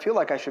deeper. I feel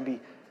like I should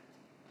be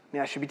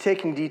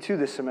taking D2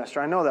 this semester.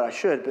 I know that I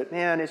should, but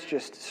man, it's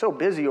just so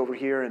busy over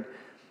here, and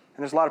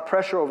there's a lot of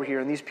pressure over here,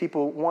 and these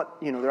people want,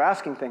 they're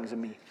asking things of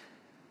me.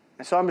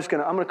 And so I'm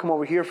gonna come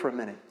over here for a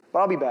minute. But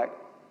I'll be back.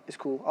 It's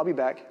cool. I'll be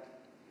back.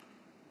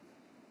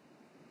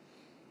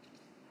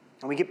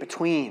 And we get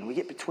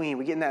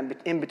in that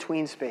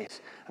in-between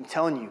space. I'm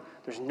telling you,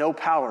 there's no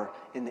power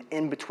in the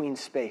in-between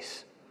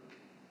space.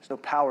 There's no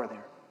power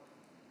there.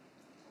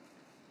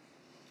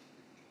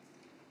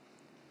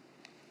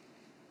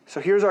 So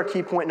here's our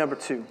key point number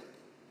 2.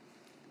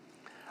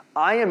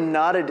 I am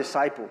not a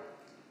disciple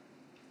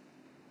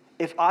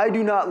if I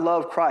do not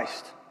love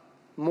Christ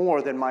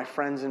more than my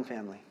friends and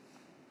family.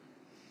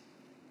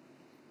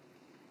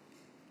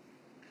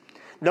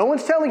 No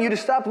one's telling you to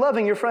stop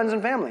loving your friends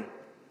and family.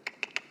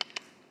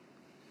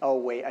 Oh,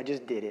 wait, I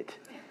just did it.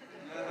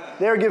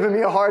 They're giving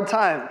me a hard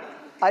time.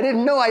 I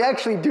didn't know I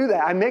actually do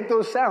that. I make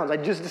those sounds. I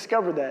just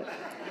discovered that.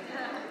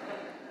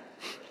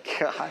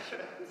 Gosh.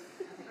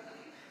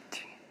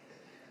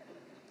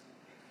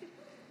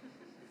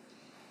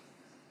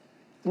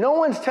 No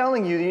one's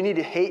telling you that you need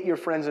to hate your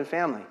friends and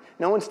family.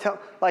 No one's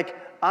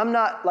I'm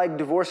not like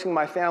divorcing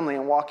my family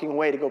and walking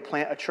away to go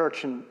plant a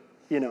church in,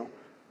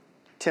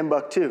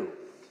 Timbuktu.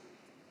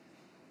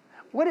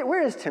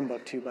 Where is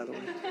Timbuktu, by the way?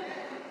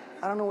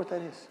 I don't know what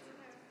that is.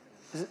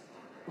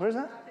 Where is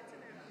that?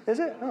 Is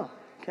it? Oh,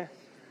 okay.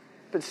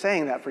 Been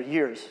saying that for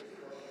years.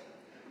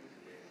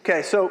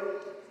 Okay, so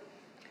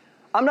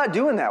I'm not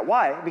doing that.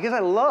 Why? Because I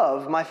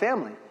love my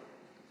family.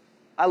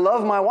 I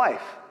love my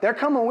wife. They're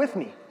coming with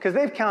me because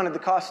they've counted the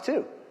cost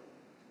too.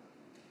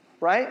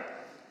 Right?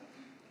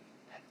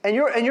 And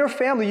your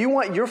family, you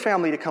want your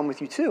family to come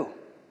with you too.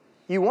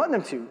 You want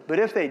them to. But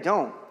if they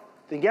don't,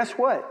 then guess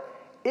what?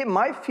 It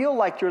might feel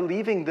like you're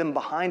leaving them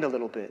behind a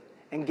little bit.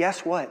 And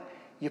guess what?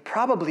 You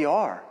probably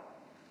are.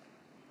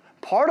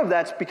 Part of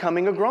that's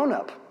becoming a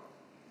grown-up.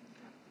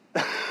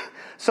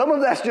 Some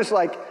of that's just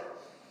like,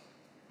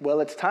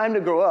 well, it's time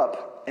to grow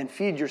up and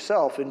feed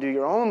yourself and do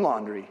your own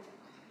laundry.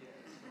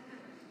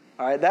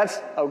 All right,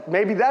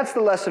 maybe that's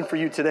the lesson for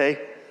you today.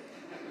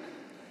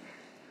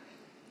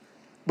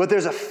 But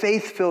there's a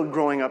faith-filled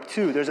growing up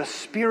too. There's a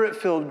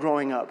spirit-filled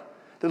growing up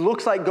that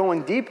looks like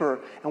going deeper.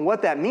 And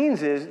what that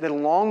means is that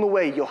along the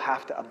way, you'll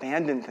have to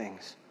abandon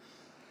things.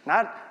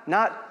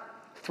 Not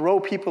throw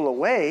people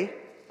away.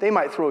 They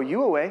might throw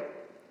you away.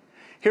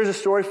 Here's a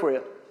story for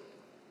you.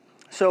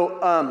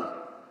 So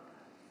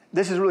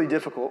this is really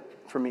difficult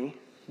for me,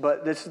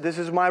 but this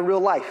is my real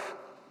life.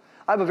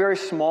 I have a very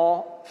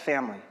small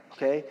family,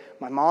 okay?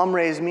 My mom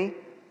raised me,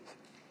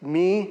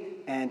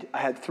 and I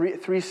had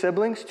three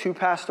siblings. 2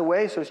 passed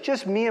away, so it's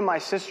just me and my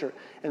sister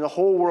in the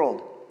whole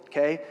world,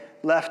 okay,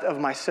 left of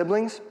my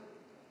siblings.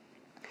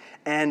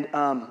 And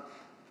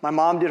my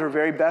mom did her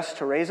very best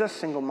to raise us,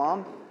 single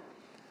mom.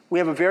 We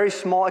have a very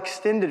small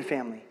extended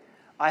family.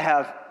 I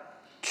have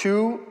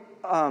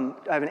an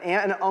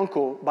aunt and an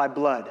uncle by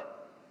blood.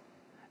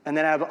 And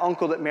then I have an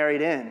uncle that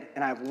married in,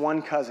 and I have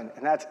one cousin,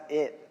 and that's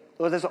it.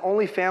 That's the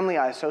only family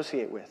I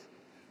associate with.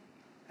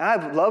 And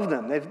I've loved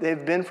them.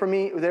 They've been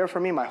there for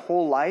me my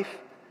whole life.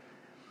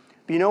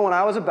 But when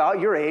I was about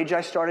your age,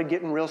 I started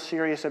getting real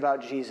serious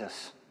about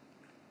Jesus.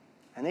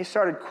 And they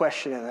started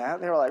questioning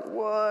that. They were like,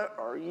 what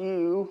are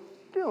you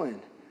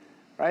doing?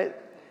 Right?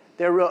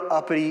 They're real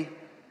uppity,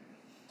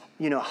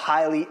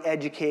 highly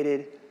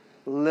educated,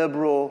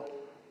 liberal,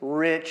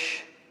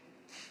 rich,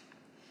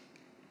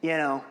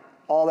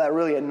 all that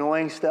really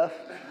annoying stuff.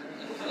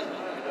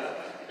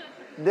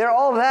 They're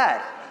all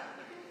that.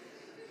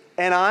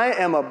 And I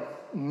am a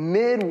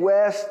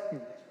Midwest,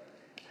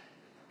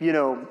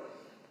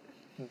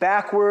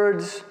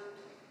 backwards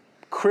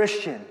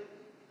Christian.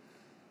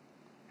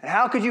 And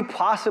how could you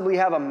possibly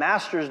have a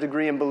master's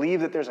degree and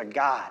believe that there's a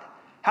God?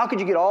 How could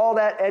you get all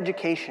that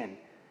education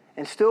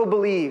and still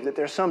believe that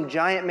there's some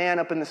giant man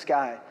up in the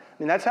sky?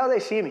 That's how they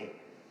see me.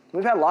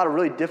 We've had a lot of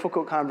really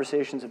difficult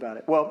conversations about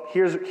it. Well,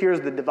 here's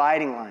the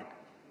dividing line.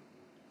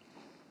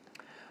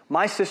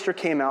 My sister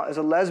came out as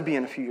a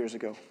lesbian a few years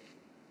ago.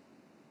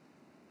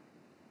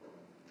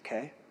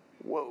 Okay?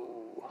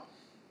 Whoa.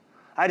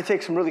 I had to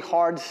take some really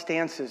hard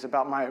stances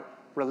about my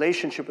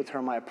relationship with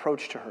her, my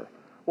approach to her.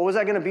 What was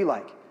that going to be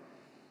like?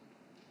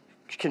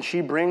 Can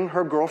she bring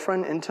her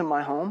girlfriend into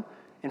my home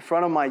in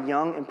front of my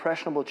young,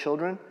 impressionable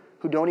children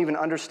who don't even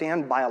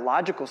understand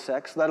biological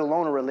sex, let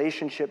alone a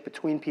relationship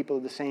between people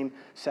of the same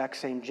sex,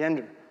 same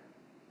gender?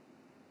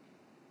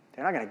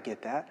 They're not going to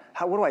get that.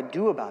 What do I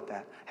do about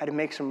that? I had to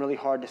make some really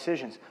hard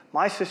decisions.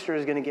 My sister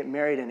is going to get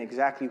married in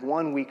exactly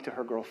 1 week to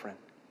her girlfriend.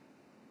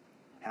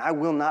 And I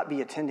will not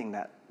be attending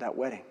that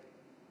wedding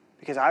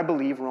because I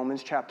believe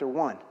Romans chapter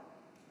 1.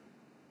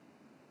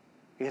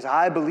 Because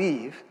I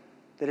believe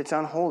that it's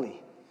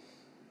unholy.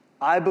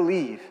 I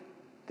believe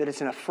that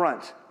it's an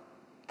affront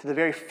to the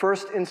very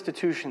first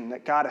institution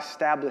that God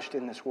established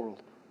in this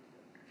world.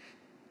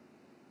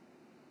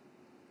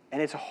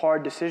 And it's a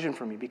hard decision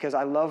for me because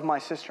I love my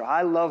sister.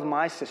 I love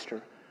my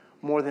sister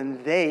more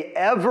than they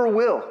ever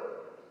will,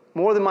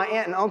 more than my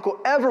aunt and uncle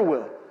ever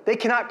will. They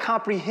cannot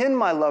comprehend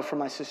my love for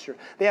my sister.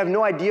 They have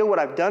no idea what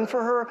I've done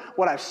for her,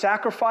 what I've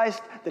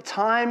sacrificed, the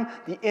time,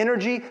 the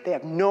energy. They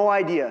have no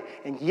idea.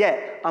 And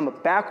yet, I'm a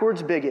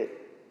backwards bigot.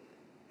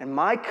 And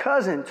my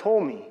cousin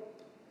told me,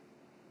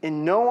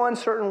 in no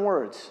uncertain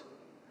words,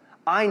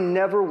 I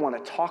never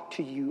want to talk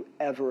to you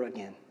ever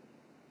again.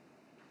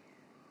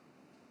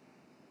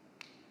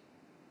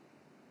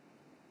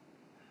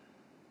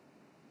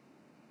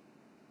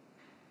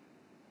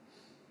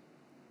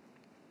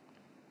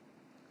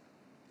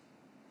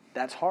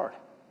 That's hard.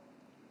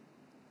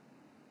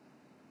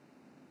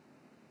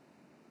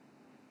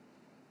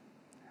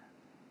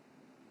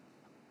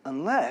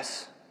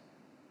 Unless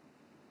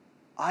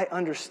I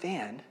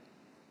understand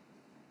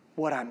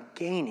what I'm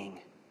gaining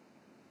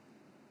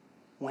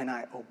when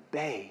I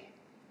obey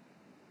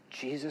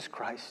Jesus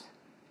Christ,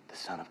 the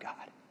Son of God.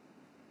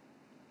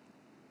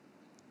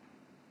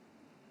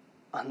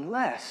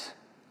 Unless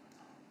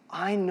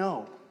I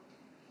know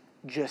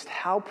just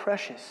how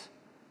precious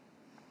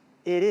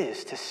it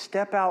is to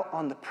step out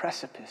on the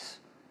precipice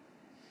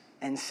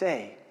and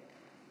say,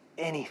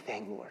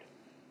 anything, Lord.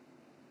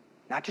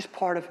 Not just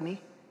part of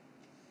me.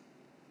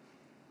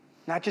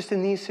 Not just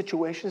in these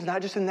situations,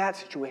 not just in that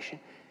situation.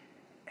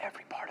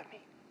 Every part of me.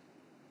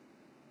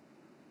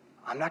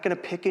 I'm not going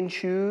to pick and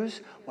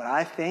choose what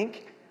I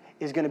think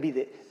is going to be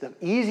the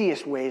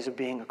easiest ways of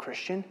being a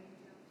Christian.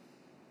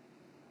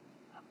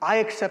 I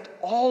accept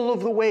all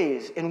of the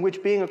ways in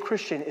which being a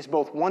Christian is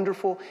both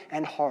wonderful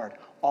and hard.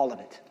 All of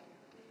it.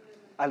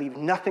 I leave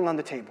nothing on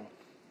the table.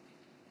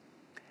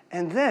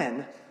 And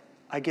then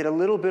I get a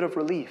little bit of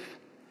relief.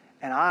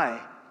 And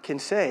I can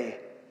say,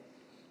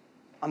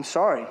 I'm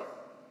sorry.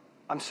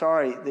 I'm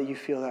sorry that you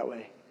feel that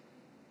way.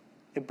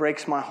 It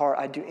breaks my heart.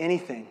 I'd do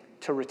anything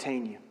to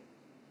retain you.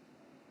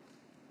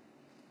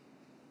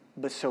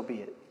 But so be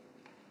it.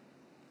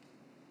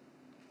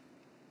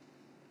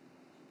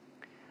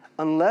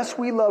 Unless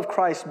we love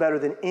Christ better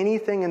than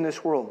anything in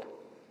this world,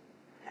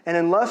 and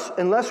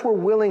unless we're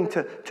willing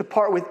to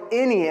part with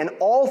any and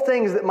all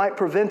things that might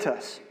prevent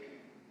us,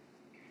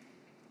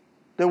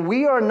 then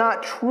we are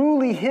not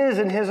truly His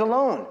and His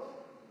alone.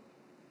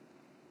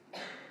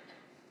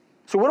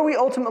 So what are we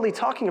ultimately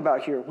talking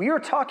about here? We are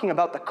talking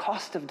about the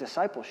cost of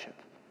discipleship.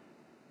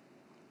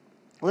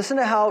 Listen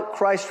to how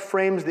Christ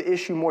frames the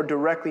issue more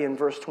directly in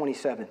verse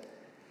 27.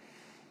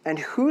 And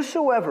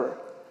whosoever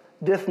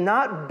doth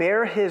not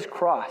bear his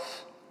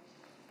cross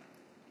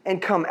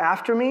and come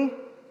after me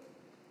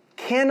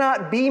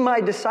cannot be my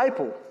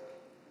disciple.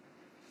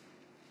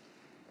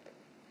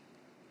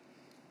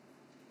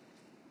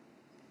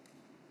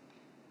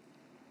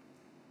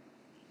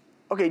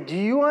 Okay, do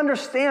you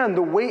understand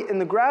the weight and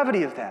the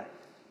gravity of that?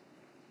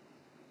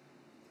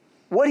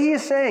 What he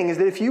is saying is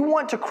that if you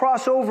want to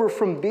cross over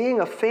from being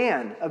a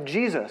fan of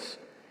Jesus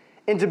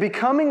into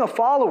becoming a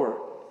follower,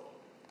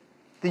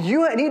 then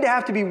you need to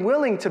have to be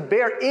willing to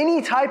bear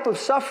any type of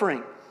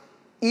suffering,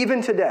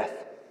 even to death.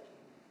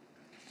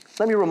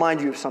 Let me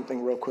remind you of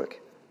something real quick.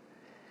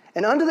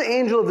 And unto the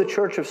angel of the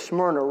church of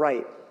Smyrna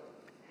write,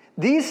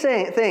 these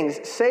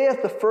things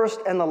saith the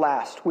first and the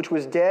last, which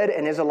was dead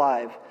and is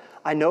alive.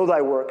 I know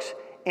thy works,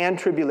 and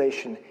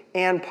tribulation,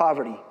 and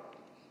poverty,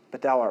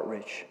 but thou art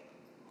rich.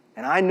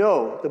 And I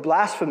know the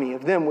blasphemy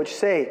of them which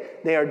say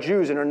they are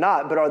Jews and are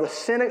not, but are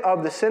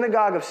of the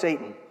synagogue of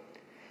Satan.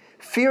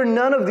 Fear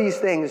none of these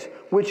things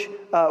which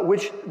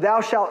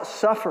thou shalt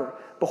suffer.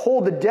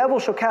 Behold, the devil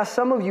shall cast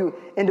some of you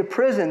into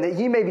prison, that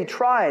ye may be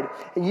tried,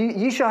 and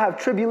ye shall have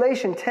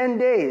tribulation 10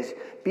 days.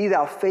 Be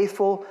thou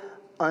faithful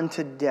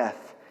unto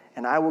death,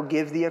 and I will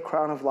give thee a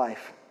crown of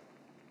life.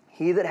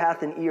 He that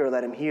hath an ear,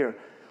 let him hear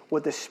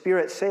what the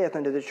Spirit saith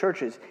unto the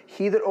churches.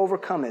 He that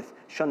overcometh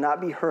shall not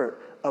be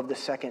hurt of the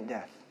second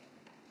death.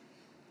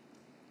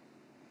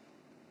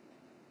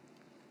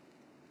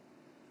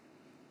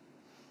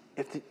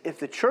 If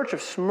the church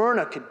of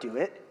Smyrna could do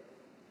it,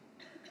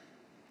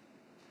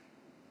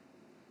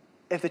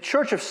 if the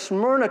church of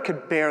Smyrna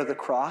could bear the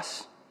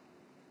cross,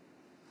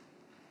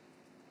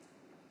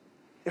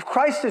 if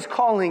Christ is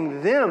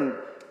calling them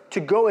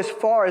to go as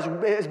far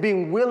as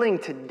being willing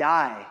to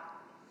die,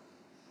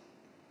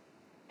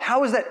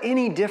 how is that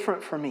any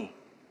different for me?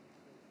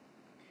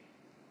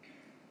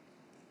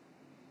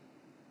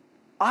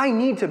 I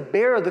need to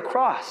bear the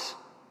cross.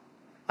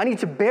 I need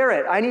to bear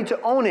it. I need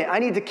to own it. I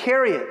need to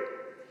carry it.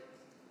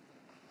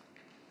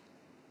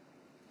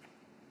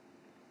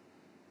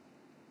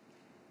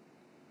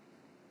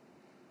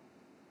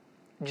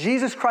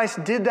 Jesus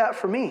Christ did that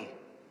for me.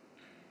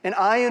 And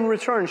I, in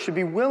return, should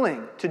be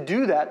willing to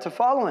do that to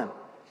follow Him.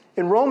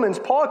 In Romans,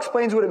 Paul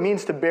explains what it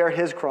means to bear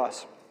his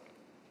cross.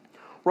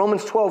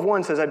 Romans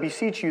 12:1 says, I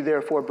beseech you,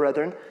 therefore,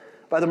 brethren,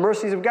 by the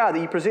mercies of God, that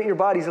ye present your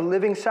bodies a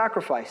living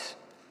sacrifice.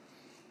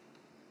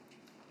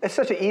 It's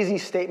such an easy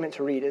statement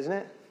to read, isn't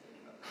it?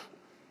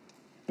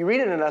 You read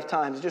it enough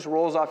times, it just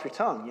rolls off your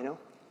tongue, you know?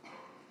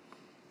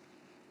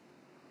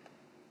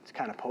 It's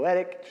kind of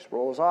poetic, it just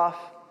rolls off.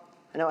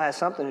 I know it has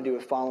something to do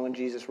with following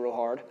Jesus real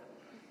hard.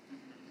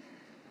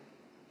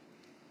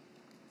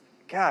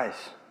 Guys,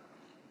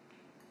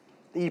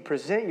 that you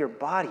present your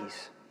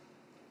bodies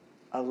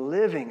a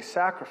living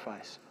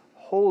sacrifice,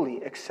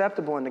 holy,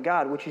 acceptable unto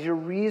God, which is your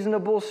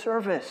reasonable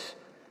service.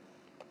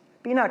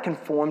 Be not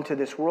conformed to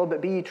this world,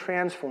 but be ye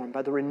transformed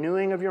by the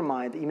renewing of your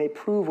mind, that you may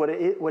prove what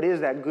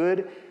is that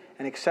good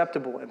and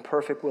acceptable and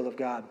perfect will of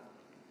God.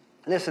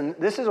 Listen,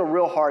 this is a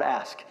real hard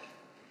ask.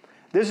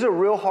 This is a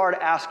real hard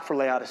ask for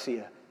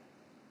Laodicea.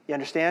 You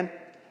understand?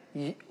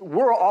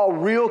 We're all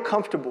real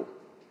comfortable.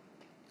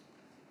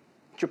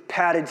 Your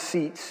padded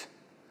seats,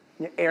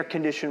 your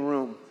air-conditioned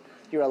room,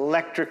 your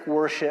electric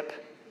worship,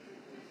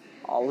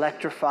 all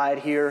electrified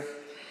here,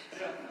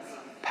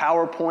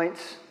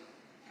 PowerPoints,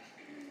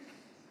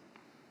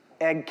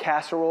 egg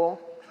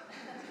casserole.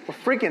 We're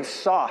freaking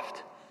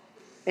soft.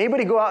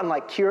 Anybody go out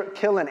and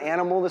kill an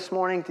animal this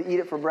morning to eat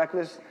it for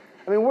breakfast?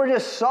 I mean, we're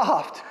just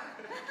soft.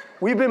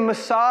 We've been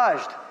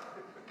massaged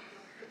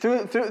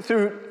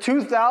through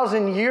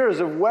 2,000 years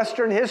of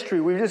Western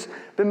history. We've just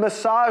been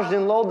massaged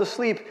and lulled to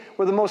sleep.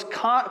 We're the most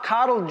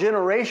coddled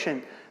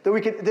generation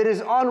that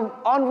is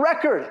on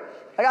record.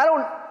 Like I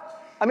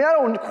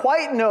don't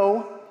quite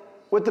know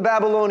what the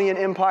Babylonian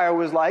Empire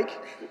was like,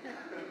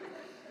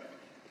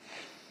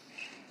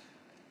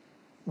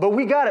 but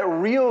we got it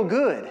real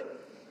good.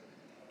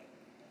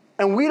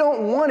 And we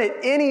don't want it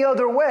any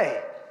other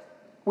way.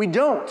 We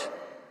don't.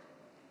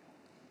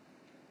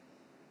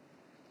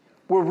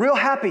 We're real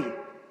happy.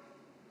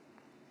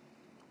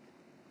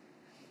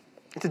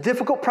 It's a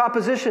difficult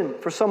proposition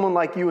for someone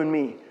like you and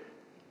me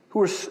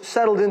who are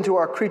settled into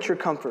our creature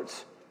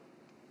comforts.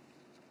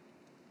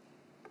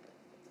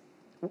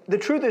 The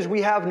truth is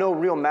we have no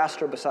real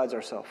master besides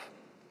ourselves.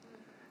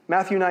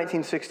 Matthew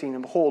 19:16,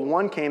 and behold,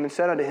 one came and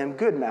said unto him,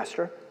 Good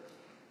master,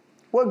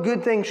 what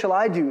good thing shall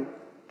I do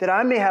that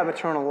I may have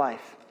eternal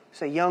life?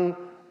 So a young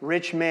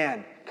rich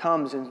man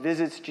comes and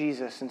visits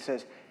Jesus and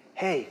says,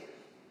 Hey,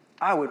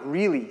 I would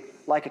really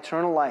like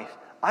eternal life.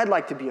 I'd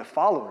like to be a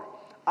follower.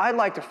 I'd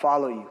like to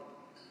follow you.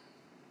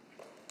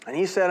 And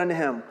he said unto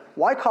him,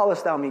 Why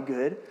callest thou me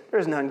good? There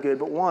is none good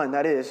but one,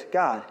 that is,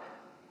 God.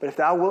 But if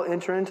thou wilt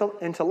enter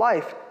into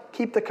life,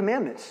 keep the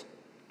commandments.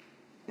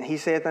 And he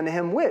saith unto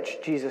him, Which?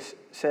 Jesus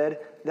said,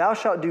 Thou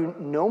shalt do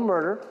no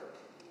murder,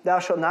 thou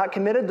shalt not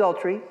commit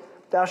adultery,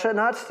 thou shalt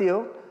not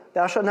steal,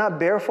 thou shalt not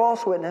bear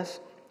false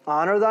witness,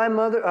 honor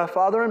thy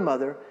father and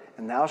mother,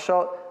 and thou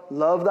shalt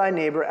love thy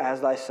neighbor as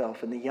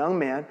thyself. And the young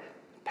man,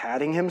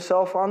 patting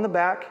himself on the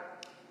back,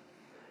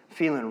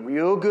 feeling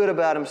real good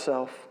about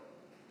himself,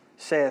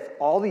 saith,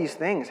 All these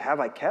things have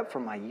I kept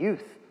from my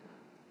youth.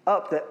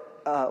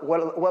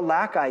 What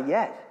lack I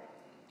yet?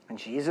 And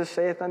Jesus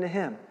saith unto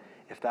him,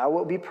 If thou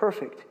wilt be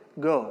perfect,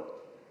 go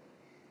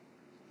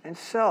and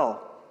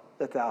sell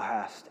that thou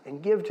hast,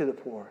 and give to the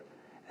poor,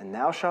 and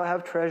thou shalt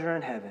have treasure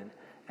in heaven,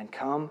 and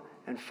come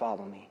and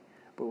follow me.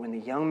 But when the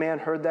young man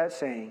heard that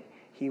saying,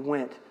 he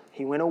went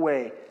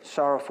away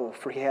sorrowful,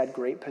 for he had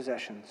great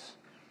possessions.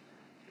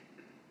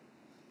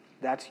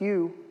 That's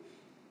you.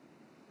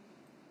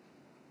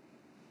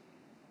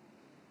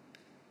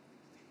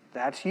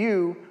 That's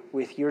you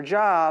with your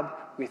job,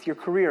 with your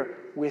career,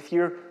 with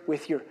your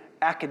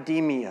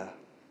academia,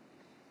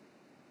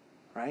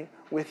 right?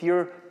 With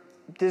your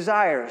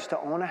desires to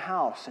own a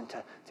house and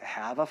to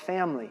have a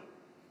family.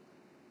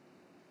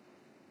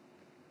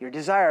 Your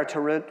desire to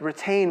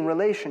retain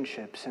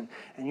relationships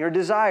and your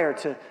desire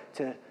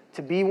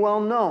to be well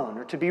known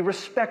or to be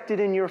respected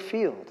in your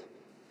field.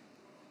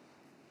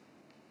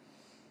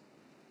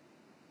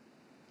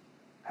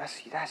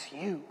 That's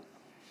you.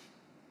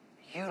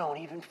 You don't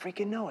even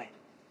freaking know it.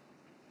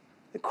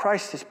 That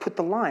Christ has put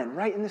the line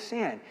right in the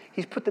sand.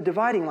 He's put the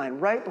dividing line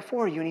right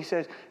before you, and he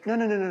says,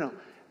 No.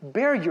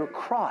 Bear your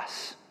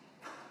cross.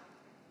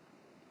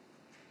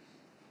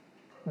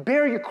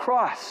 Bear your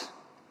cross.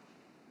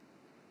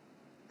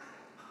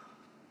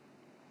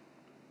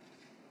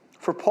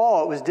 For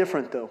Paul, it was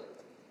different, though.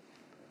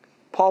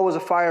 Paul was a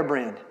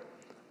firebrand.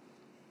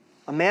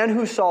 A man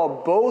who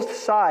saw both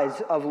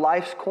sides of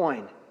life's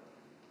coin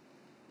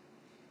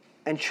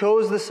and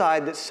chose the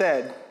side that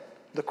said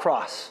the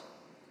cross.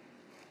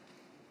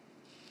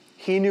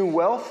 He knew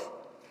wealth.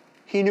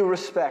 He knew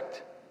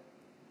respect.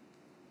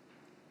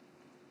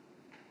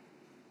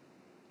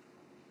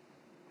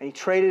 And he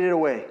traded it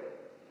away.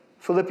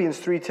 Philippians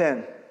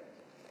 3:10.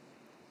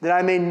 That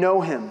I may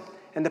know him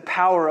and the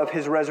power of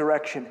his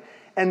resurrection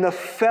and the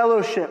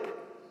fellowship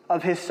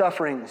of his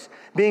sufferings,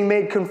 being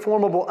made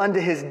conformable unto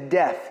his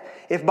death,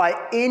 if by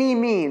any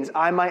means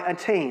I might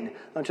attain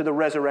unto the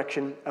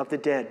resurrection of the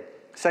dead.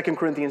 2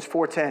 Corinthians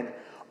 4:10.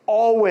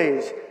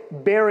 Always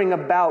bearing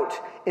about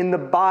in the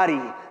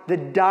body the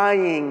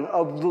dying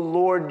of the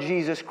Lord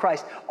Jesus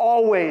Christ.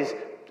 Always,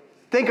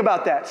 think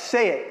about that,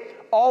 say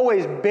it.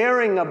 Always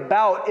bearing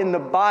about in the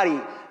body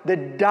the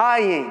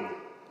dying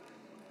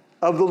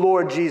of the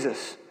Lord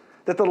Jesus,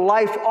 that the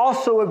life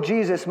also of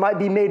Jesus might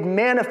be made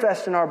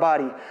manifest in our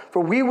body.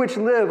 For we which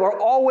live are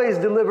always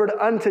delivered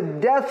unto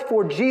death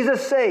for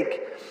Jesus'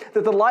 sake,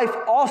 that the life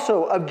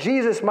also of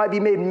Jesus might be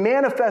made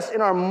manifest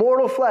in our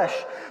mortal flesh,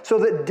 so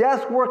that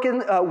death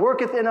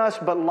worketh in us,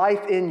 but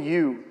life in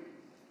you.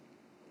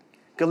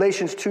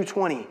 Galatians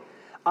 2:20,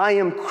 I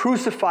am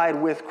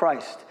crucified with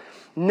Christ.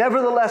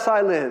 Nevertheless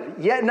I live,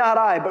 yet not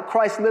I, but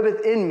Christ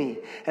liveth in me.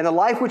 And the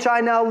life which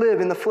I now live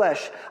in the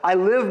flesh, I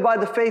live by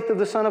the faith of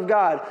the Son of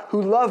God,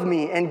 who loved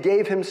me and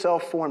gave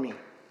himself for me.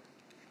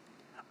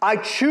 I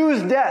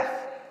choose death.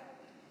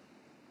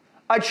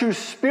 I choose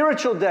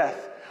spiritual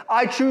death.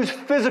 I choose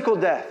physical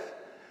death.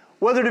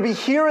 Whether to be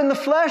here in the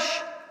flesh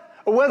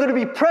or whether to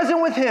be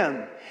present with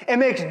him, it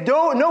makes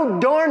no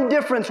darn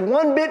difference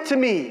one bit to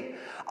me.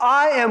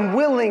 I am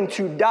willing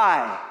to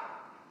die.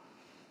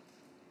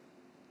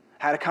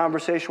 I had a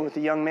conversation with a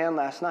young man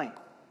last night.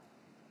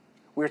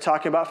 We were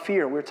talking about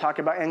fear. We were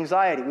talking about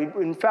anxiety.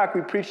 In fact,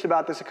 we preached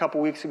about this a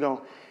couple weeks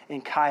ago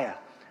in Kaya.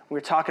 We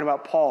were talking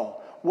about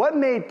Paul. What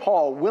made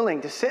Paul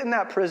willing to sit in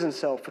that prison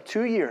cell for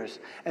 2 years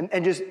and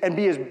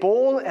be as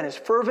bold and as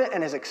fervent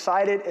and as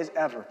excited as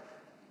ever?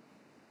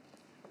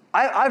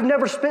 I've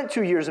never spent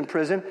 2 years in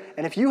prison,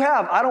 and if you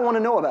have, I don't want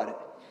to know about it.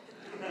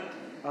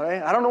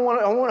 Okay? I don't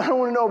want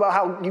to know about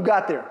how you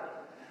got there.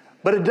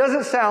 But it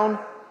doesn't sound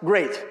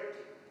great.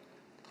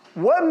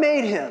 What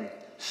made him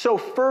so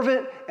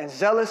fervent and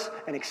zealous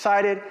and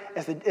excited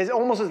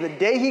almost as the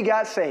day he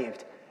got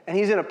saved and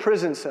he's in a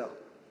prison cell?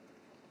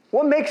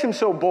 What makes him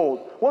so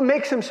bold? What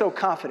makes him so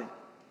confident?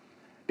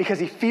 Because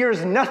he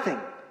fears nothing.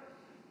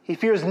 He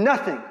fears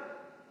nothing.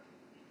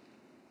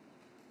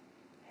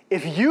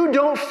 If you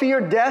don't fear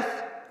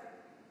death,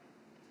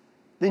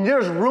 then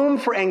there's room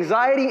for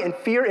anxiety and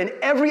fear in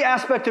every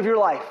aspect of your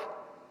life.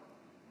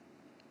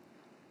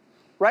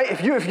 Right?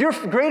 If you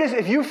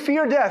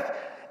fear death,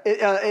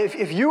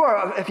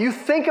 if you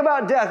think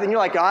about death and you're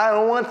like, I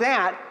don't want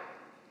that.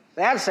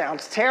 That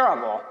sounds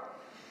terrible.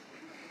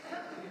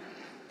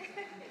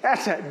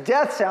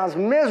 Death sounds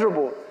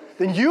miserable.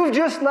 Then you've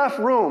just left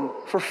room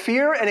for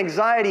fear and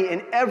anxiety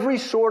in every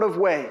sort of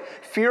way.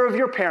 Fear of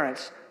your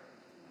parents,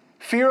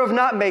 fear of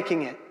not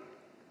making it,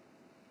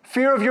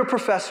 fear of your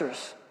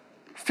professors,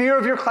 fear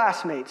of your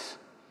classmates,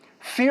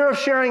 fear of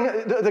sharing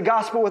the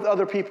gospel with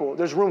other people.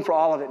 There's room for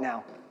all of it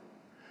now.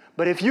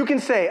 But if you can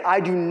say, I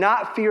do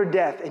not fear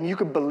death, and you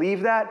can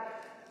believe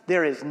that,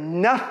 there is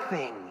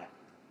nothing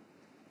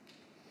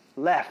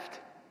left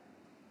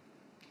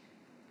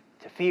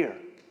to fear.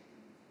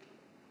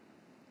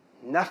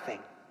 Nothing.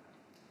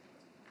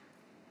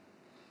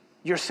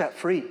 You're set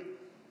free.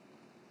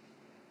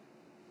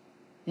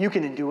 You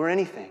can endure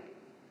anything.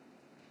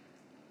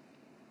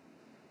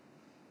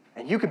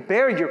 And you can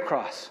bear your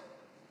cross.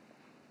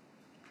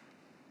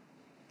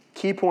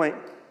 Key point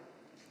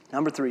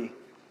number 3.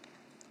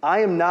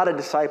 I am not a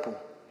disciple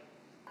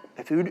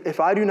if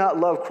I do not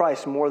love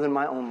Christ more than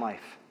my own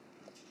life.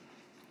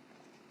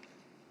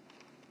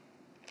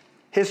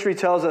 History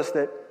tells us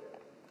that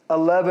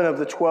 11 of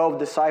the 12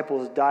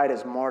 disciples died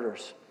as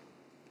martyrs.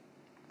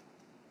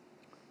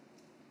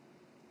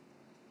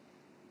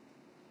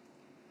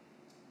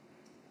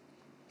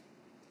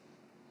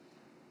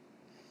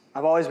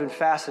 I've always been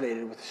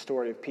fascinated with the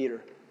story of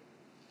Peter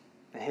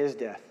and his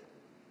death.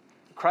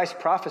 Christ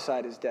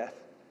prophesied his death.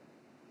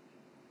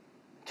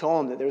 He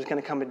told him that there was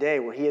going to come a day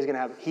where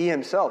he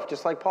himself,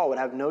 just like Paul, would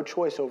have no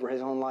choice over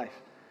his own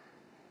life.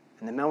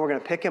 And the men were going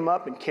to pick him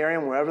up and carry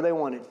him wherever they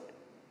wanted.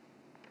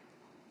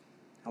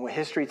 And what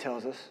history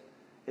tells us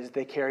is that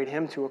they carried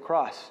him to a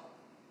cross.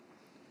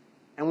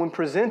 And when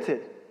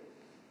presented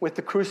with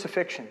the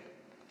crucifixion,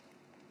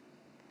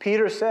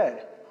 Peter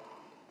said,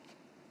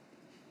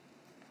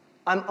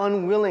 I'm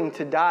unwilling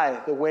to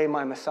die the way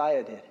my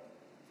Messiah did.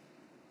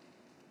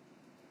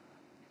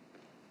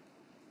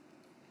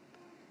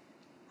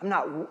 I'm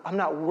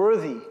not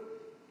worthy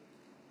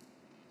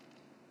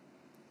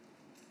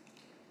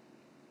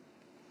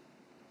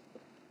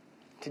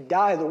to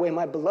die the way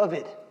my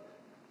beloved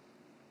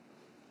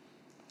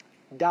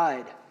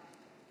died.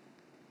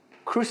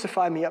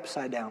 Crucify me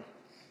upside down.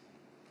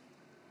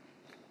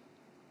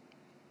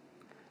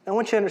 I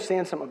want you to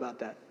understand something about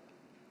that.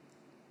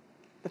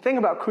 The thing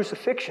about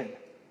crucifixion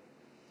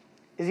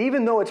is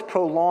even though it's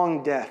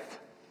prolonged death,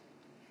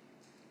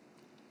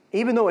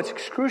 even though it's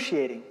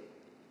excruciating,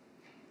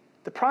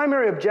 the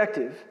primary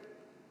objective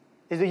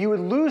is that you would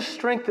lose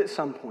strength at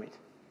some point,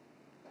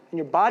 and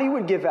your body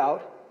would give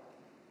out,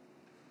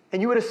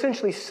 and you would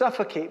essentially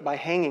suffocate by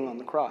hanging on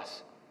the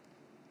cross.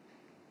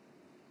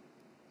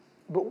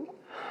 But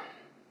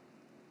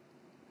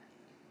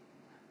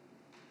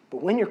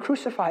when you're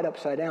crucified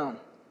upside down,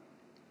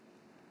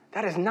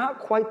 that is not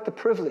quite the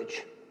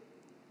privilege.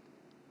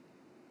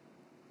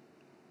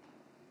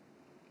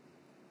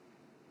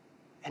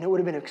 And it would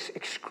have been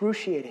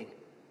excruciating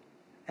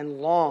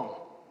and long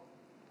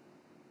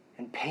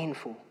and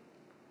painful.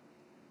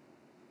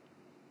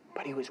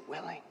 But he was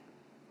willing.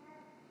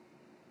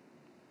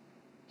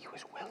 He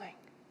was willing.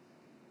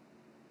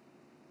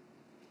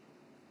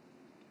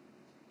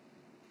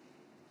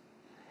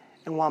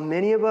 And while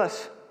many of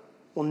us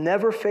will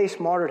never face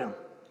martyrdom,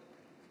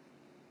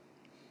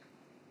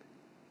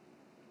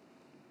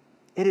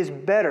 it is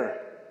better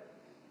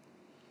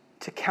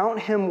to count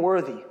him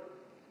worthy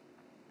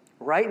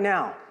right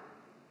now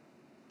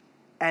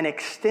and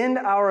extend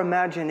our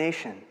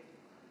imagination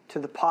to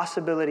the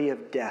possibility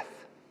of death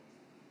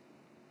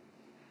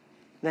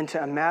than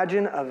to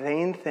imagine a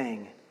vain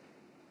thing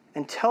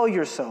and tell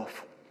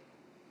yourself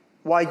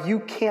why you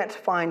can't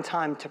find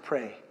time to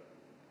pray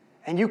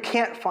and you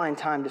can't find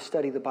time to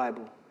study the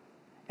Bible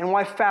and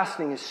why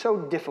fasting is so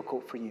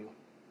difficult for you.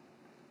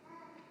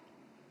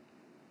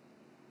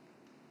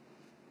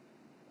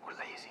 We're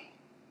lazy.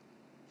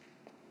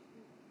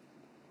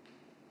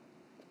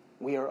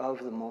 We are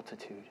of the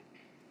multitude.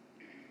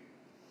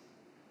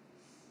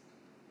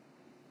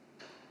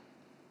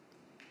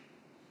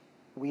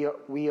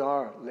 We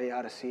are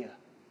Laodicea.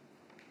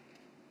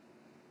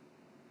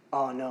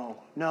 Oh, no.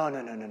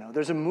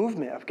 There's a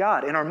movement of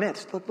God in our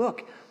midst.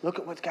 Look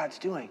at what God's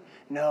doing.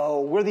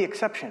 No, we're the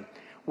exception.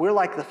 We're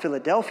like the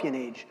Philadelphian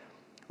age,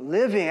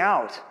 living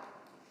out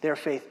their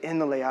faith in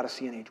the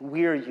Laodicean age.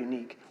 We're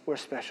unique. We're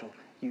special.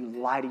 You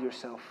lie to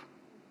yourself.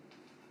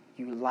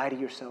 You lie to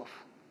yourself.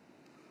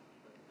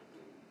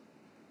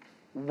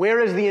 Where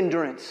is the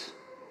endurance?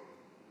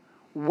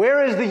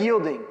 Where is the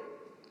yielding?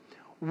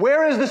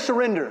 Where is the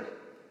surrender?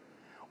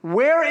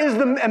 Where is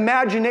the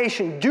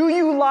imagination? Do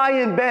you lie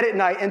in bed at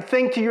night and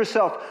think to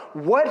yourself,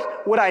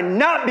 what would I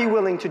not be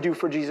willing to do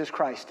for Jesus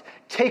Christ?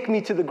 Take me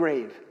to the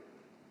grave.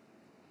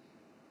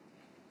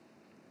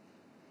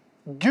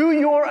 Do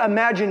your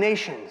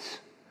imaginations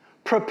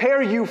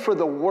prepare you for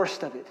the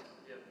worst of it?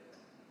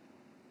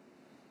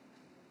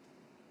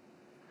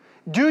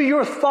 Do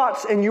your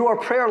thoughts and your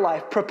prayer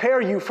life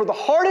prepare you for the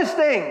hardest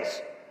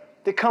things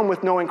that come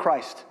with knowing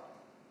Christ?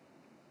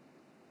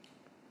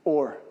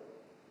 Or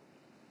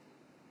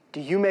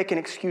do you make an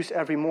excuse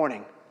every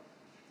morning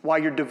why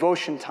your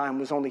devotion time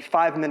was only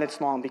 5 minutes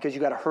long because you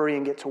got to hurry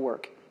and get to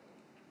work?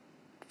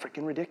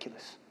 Freaking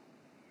ridiculous.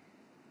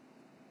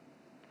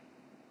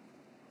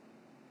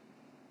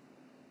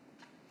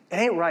 It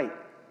ain't right.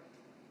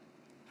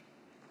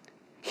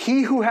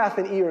 He who hath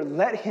an ear,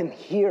 let him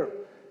hear.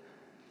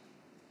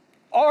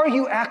 Are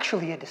you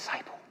actually a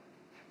disciple?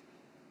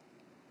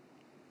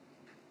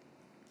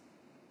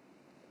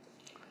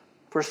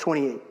 Verse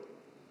 28.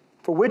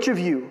 For which of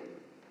you,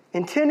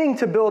 intending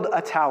to build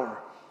a tower?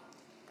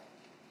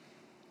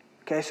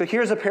 Okay, so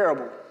here's a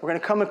parable. We're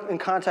going to come in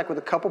contact with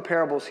a couple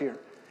parables here.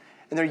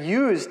 And they're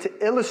used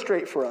to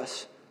illustrate for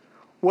us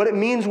what it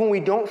means when we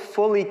don't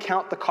fully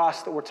count the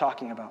cost that we're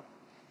talking about.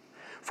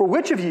 For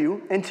which of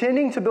you,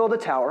 intending to build a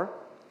tower,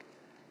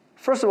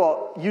 first of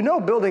all, you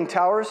know building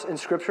towers in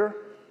Scripture,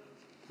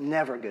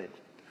 never good.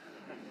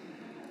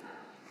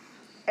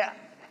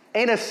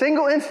 Ain't a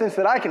single instance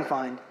that I can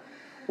find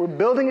where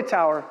building a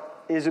tower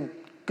is a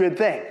good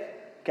thing,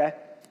 okay?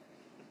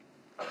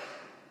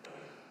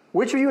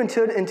 Which of you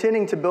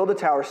intending to build a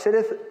tower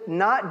sitteth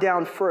not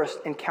down first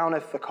and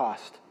counteth the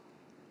cost,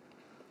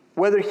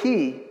 whether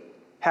he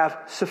have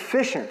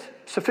sufficient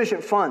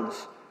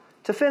funds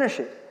to finish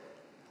it?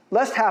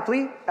 Lest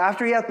haply,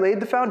 after he hath laid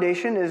the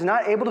foundation and is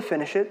not able to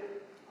finish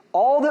it,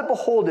 all that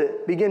behold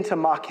it begin to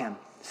mock him,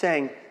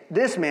 saying,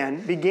 this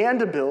man began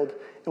to build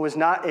and was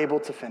not able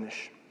to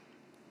finish.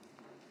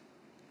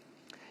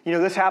 You know,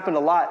 this happened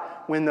a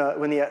lot when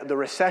the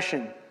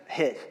recession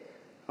hit.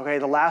 Okay,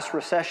 the last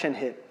recession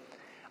hit.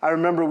 I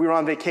remember we were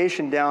on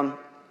vacation down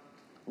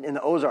in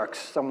the Ozarks,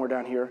 somewhere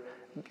down here,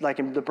 like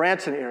in the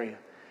Branson area.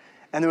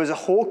 And there was a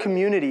whole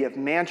community of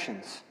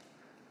mansions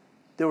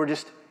that were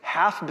just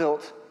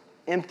half-built,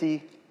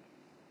 empty,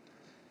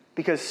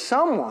 because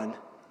someone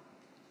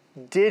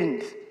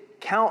didn't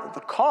count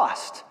the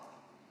cost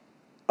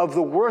of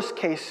the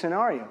worst-case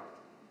scenario.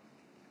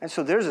 And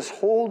so there's this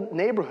whole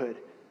neighborhood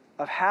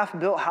of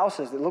half-built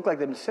houses that look like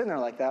they've been sitting there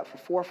like that for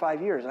 4 or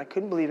 5 years. And I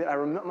couldn't believe it. I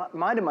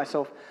reminded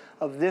myself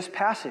of this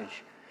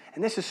passage.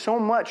 And this is so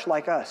much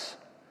like us.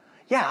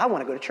 Yeah, I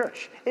want to go to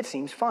church. It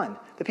seems fun.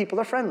 The people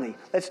are friendly.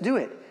 Let's do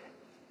it.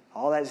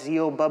 All that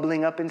zeal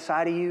bubbling up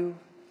inside of you.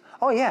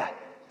 Oh, yeah,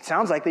 it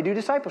sounds like they do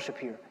discipleship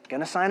here. Going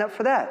to sign up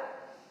for that.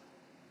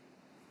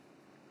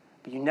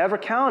 But you never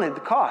counted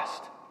the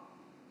cost.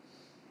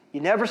 You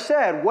never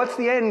said, what's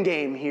the end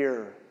game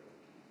here?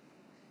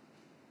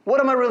 What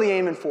am I really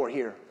aiming for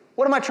here?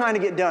 What am I trying to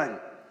get done?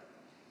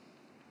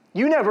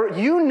 You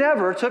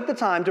never took the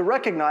time to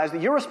recognize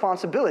that your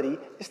responsibility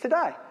is to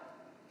die.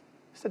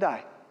 It's to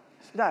die.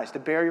 It's to die. It's to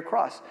bear your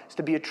cross. It's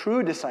to be a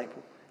true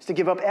disciple. It's to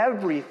give up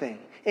everything.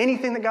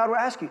 Anything that God will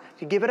ask you,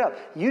 to give it up.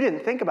 You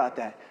didn't think about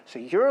that. So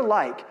you're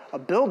like a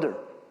builder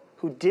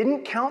who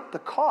didn't count the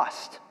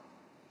cost.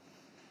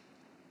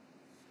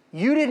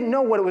 You didn't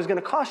know what it was going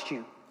to cost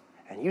you.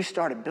 And you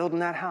started building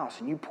that house,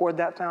 and you poured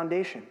that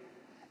foundation,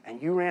 and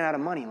you ran out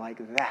of money like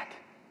that.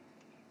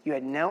 You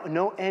had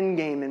no end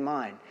game in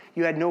mind.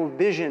 You had no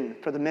vision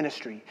for the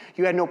ministry.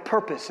 You had no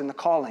purpose in the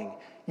calling.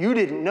 You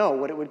didn't know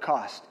what it would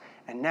cost.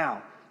 And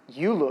now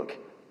you look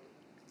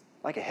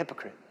like a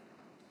hypocrite.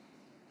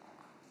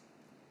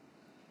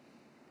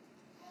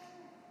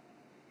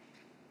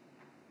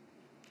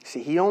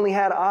 See, he only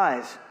had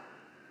eyes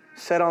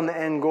set on the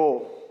end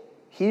goal.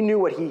 He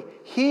knew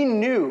he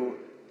knew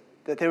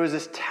that there was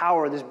this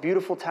tower, this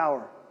beautiful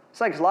tower. It's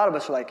like a lot of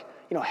us are like,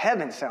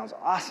 heaven sounds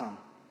awesome.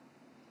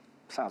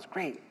 Sounds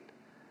great.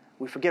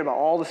 We forget about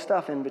all the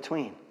stuff in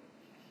between.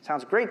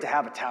 Sounds great to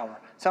have a tower.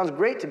 Sounds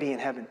great to be in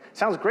heaven.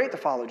 Sounds great to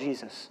follow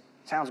Jesus.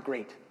 Sounds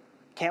great.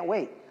 Can't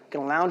wait.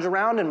 Gonna lounge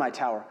around in my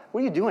tower.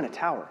 What do you do in a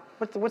tower?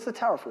 What's the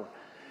tower for?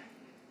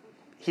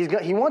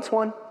 He wants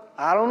one.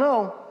 I don't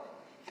know.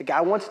 The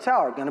guy wants a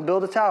tower. Gonna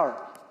build a tower.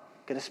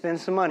 Gonna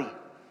spend some money.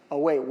 Oh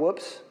wait,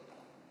 whoops.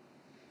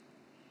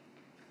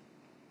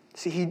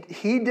 See,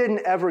 he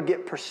didn't ever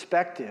get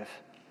perspective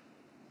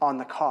on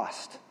the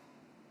cost.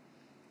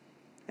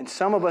 And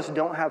some of us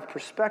don't have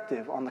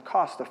perspective on the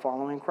cost of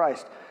following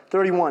Christ.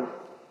 31.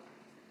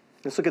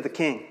 Let's look at the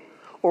king.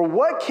 Or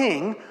what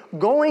king,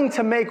 going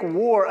to make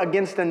war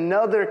against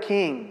another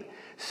king,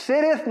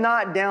 sitteth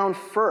not down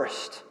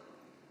first,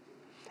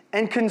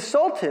 and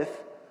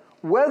consulteth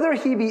whether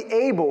he be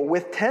able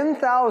with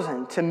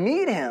 10,000 to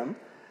meet him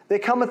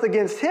that cometh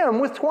against him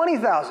with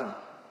 20,000.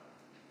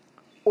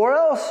 Or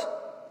else,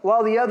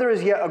 while the other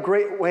is yet a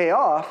great way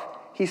off,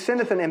 he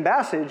sendeth an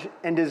embassage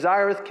and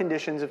desireth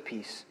conditions of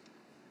peace.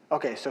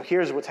 Okay, so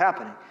here's what's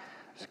happening.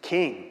 There's a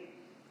king.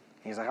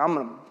 He's like,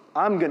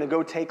 I'm gonna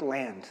go take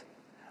land.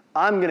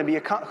 I'm gonna be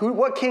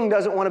what king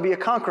doesn't want to be a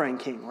conquering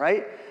king,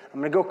 right? I'm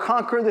gonna go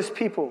conquer this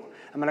people.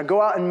 I'm gonna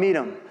go out and meet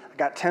them. I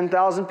got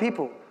 10,000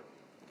 people.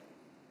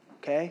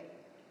 Okay?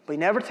 But he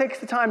never takes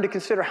the time to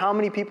consider how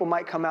many people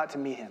might come out to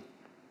meet him,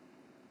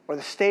 or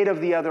the state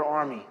of the other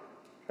army,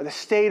 or the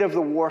state of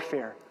the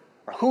warfare,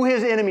 or who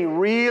his enemy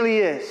really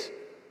is.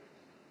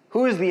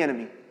 Who is the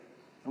enemy?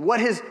 And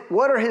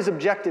what are his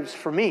objectives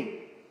for me?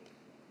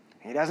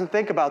 And he doesn't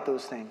think about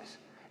those things.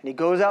 And he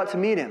goes out to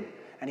meet him,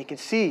 and he can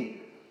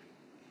see,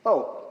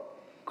 oh,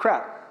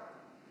 crap.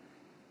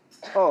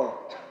 Oh,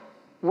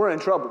 we're in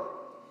trouble.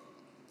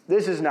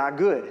 This is not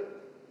good.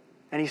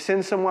 And he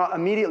sends someone out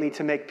immediately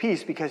to make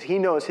peace because he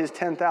knows his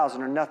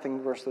 10,000 are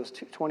nothing versus those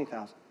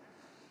 20,000.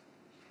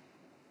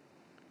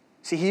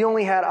 See, he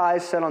only had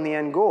eyes set on the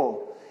end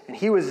goal, and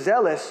he was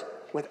zealous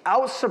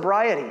without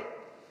sobriety.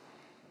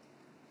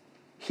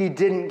 He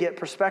didn't get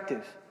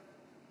perspective.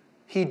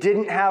 He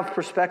didn't have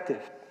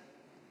perspective.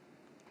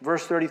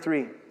 Verse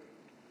 33.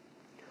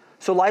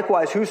 So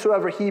likewise,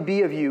 whosoever he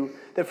be of you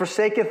that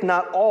forsaketh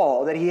not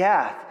all that he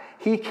hath,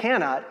 he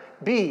cannot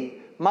be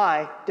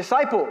my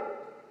disciple.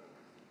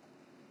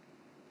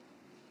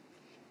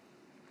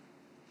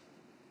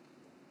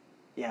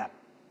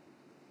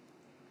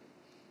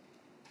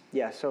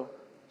 Yeah, so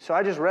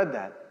I just read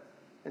that.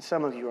 And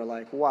some of you are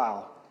like,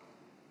 wow,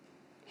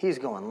 he's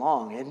going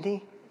long, isn't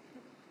he?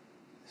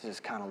 This is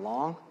kind of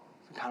long.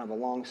 It's kind of a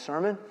long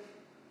sermon.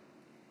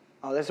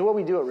 Oh, this is what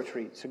we do at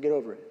retreat, so get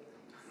over it.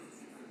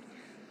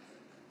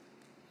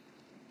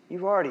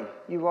 You've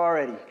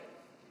already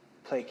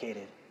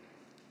placated.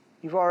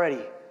 You've already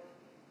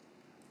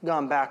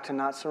gone back to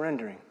not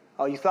surrendering.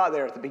 Oh, you thought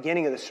there at the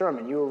beginning of the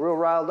sermon, you were real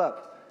riled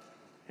up.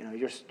 You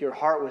know, your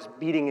heart was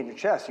beating in your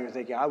chest. You were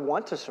thinking, I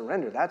want to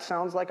surrender. That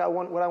sounds like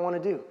what I want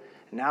to do.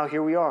 And now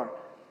here we are.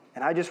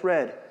 And I just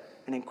read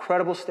an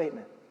incredible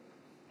statement.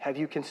 Have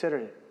you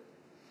considered it?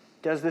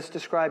 Does this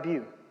describe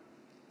you?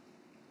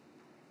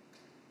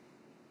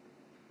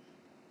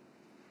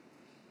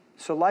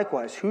 So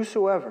likewise,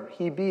 whosoever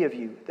he be of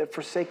you that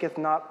forsaketh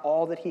not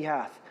all that he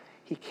hath,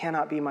 he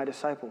cannot be my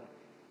disciple.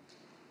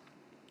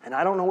 And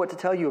I don't know what to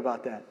tell you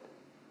about that.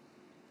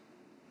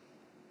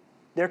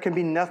 There can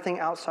be nothing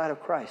outside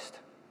of Christ.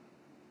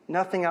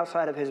 Nothing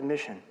outside of his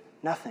mission.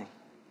 Nothing.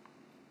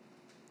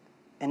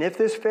 And if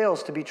this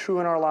fails to be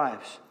true in our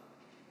lives,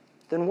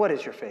 then what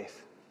is your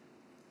faith?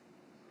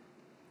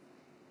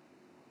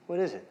 What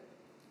is it?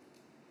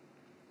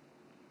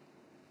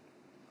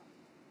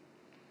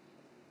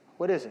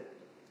 What is it?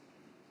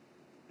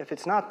 If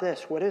it's not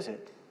this, what is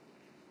it?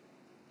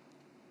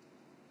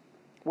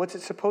 What's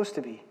it supposed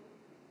to be?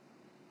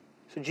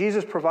 So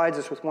Jesus provides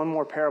us with one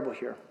more parable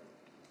here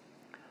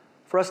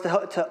for us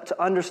to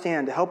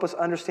understand, to help us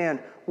understand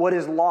what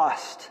is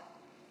lost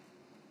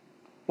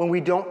when we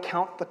don't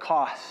count the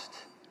cost,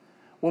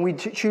 when we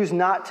choose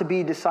not to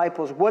be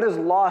disciples. What is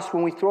lost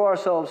when we throw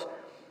ourselves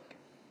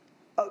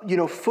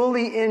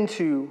fully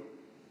into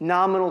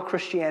nominal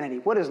Christianity?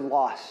 What is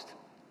lost?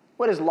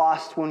 What is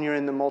lost when you're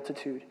in the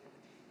multitude?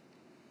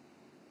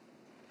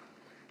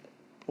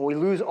 When we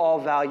lose all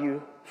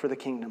value for the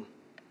kingdom.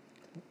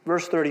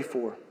 Verse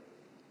 34.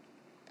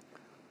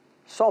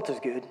 Salt is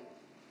good.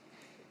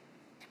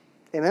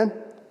 Amen?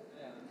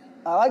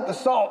 I like the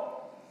salt.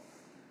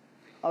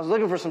 I was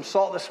looking for some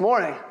salt this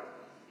morning.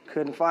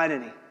 Couldn't find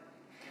any.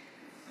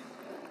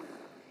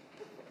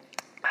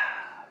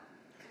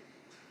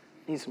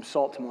 Need some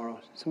salt tomorrow.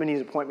 Somebody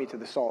needs to point me to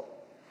the salt.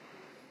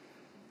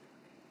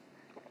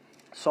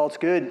 Salt's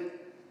good.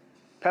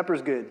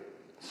 Pepper's good.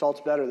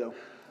 Salt's better, though.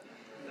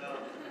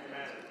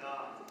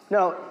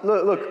 No,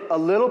 look. A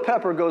little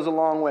pepper goes a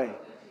long way.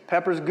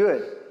 Pepper's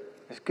good.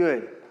 It's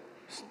good.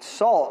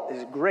 Salt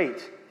is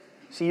great.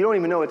 See, you don't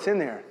even know what's in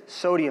there.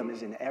 Sodium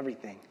is in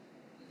everything.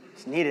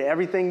 It's needed.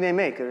 Everything they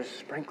make, they're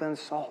sprinkling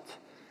salt.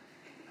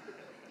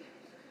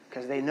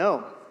 Because they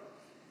know.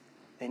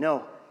 They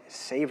know. It's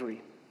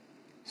savory.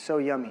 So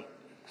yummy.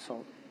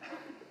 Salt.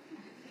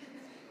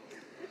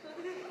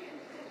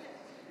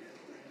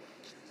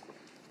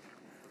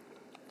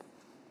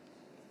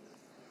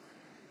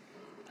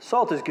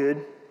 Salt is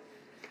good.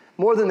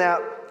 More than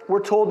that,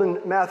 we're told in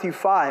Matthew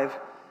 5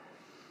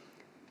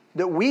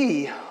 that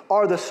we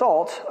are the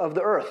salt of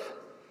the earth.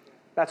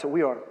 That's what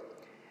we are.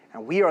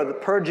 And we are the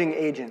purging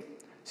agent.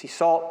 See,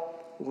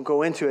 salt, we'll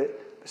go into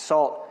it, but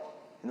salt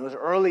in those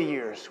early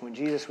years when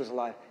Jesus was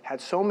alive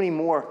had so many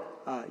more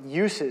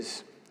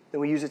uses than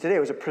we use it today. It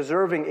was a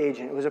preserving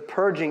agent. It was a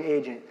purging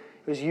agent.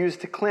 It was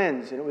used to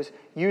cleanse, and it was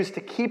used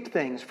to keep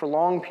things for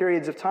long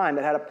periods of time.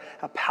 That had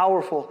a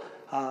powerful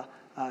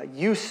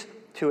use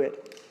to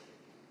it.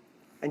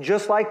 And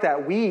just like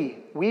that, we,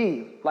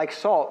 like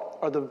salt,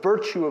 are the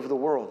virtue of the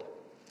world.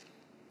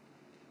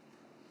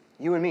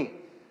 You and me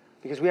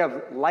because we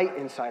have light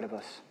inside of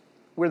us.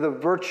 We're the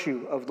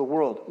virtue of the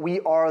world. We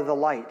are the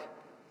light.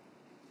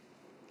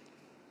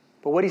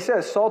 But what he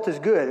says, salt is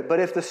good, but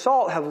if the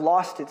salt have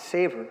lost its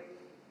savor,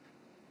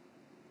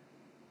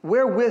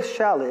 wherewith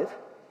shall it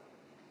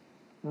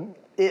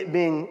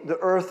being the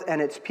earth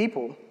and its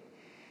people,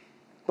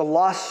 the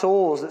lost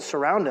souls that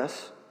surround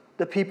us,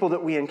 the people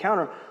that we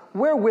encounter,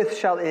 wherewith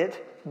shall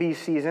it be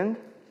seasoned?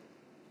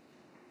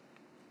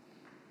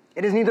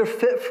 It is neither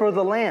fit for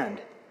the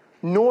land,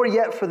 nor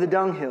yet for the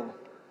dunghill,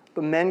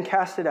 but men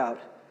cast it out.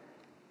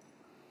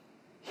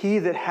 He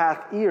that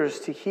hath ears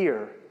to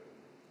hear,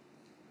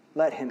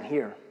 let him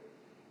hear.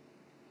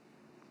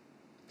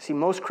 See,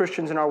 most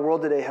Christians in our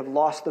world today have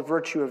lost the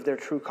virtue of their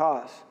true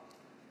cause.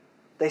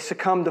 They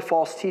succumb to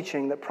false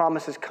teaching that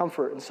promises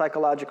comfort and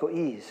psychological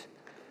ease.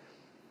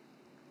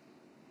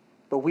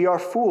 But we are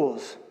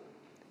fools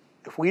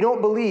if we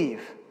don't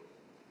believe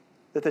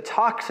that the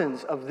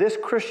toxins of this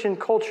Christian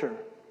culture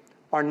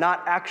are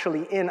not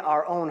actually in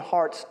our own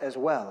hearts as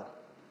well,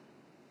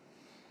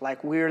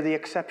 like we're the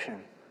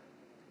exception.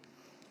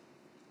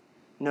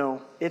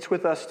 No, it's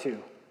with us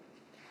too.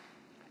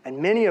 And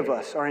many of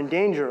us are in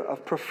danger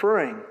of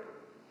preferring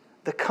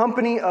the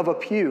company of a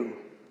pew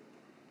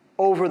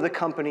over the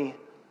company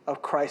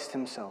of Christ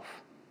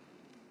himself.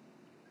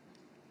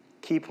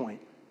 Key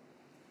point.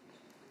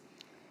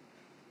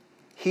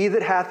 He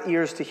that hath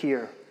ears to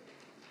hear.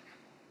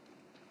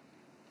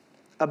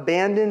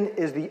 Abandon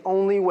is the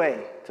only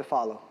way to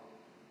follow.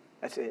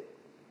 That's it.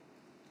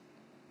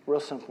 Real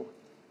simple.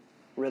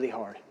 Really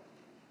hard.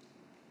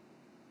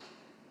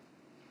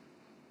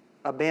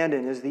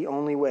 Abandon is the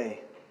only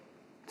way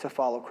to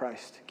follow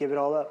Christ. Give it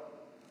all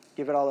up.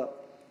 Give it all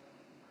up.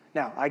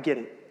 Now, I get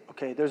it.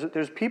 Okay,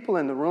 there's people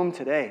in the room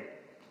today.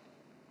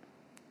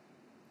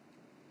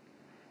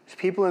 There's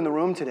people in the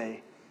room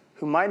today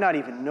who might not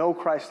even know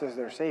Christ as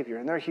their Savior.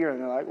 And they're here and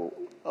they're like, well,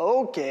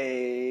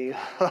 okay.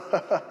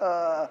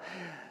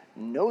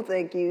 No,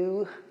 thank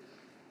you.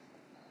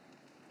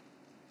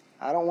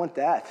 I don't want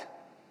that.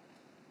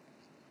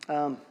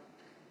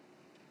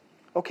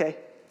 Okay.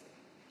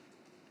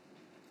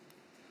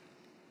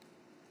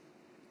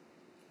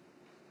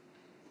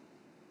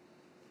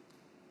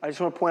 I just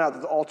want to point out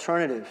that the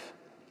alternative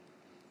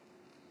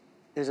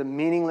is a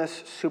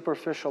meaningless,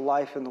 superficial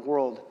life in the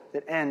world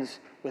that ends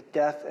with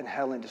death and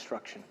hell and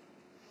destruction.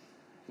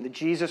 And that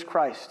Jesus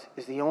Christ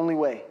is the only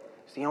way.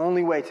 It's the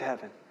only way to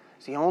heaven.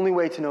 It's the only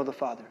way to know the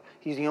Father.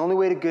 He's the only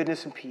way to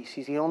goodness and peace.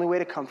 He's the only way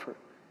to comfort.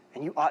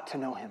 And you ought to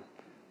know him.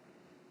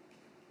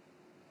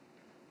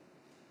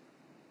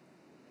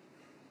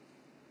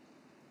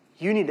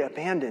 You need to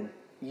abandon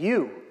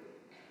you.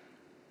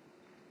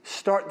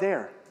 Start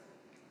there.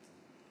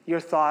 Your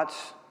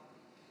thoughts,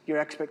 your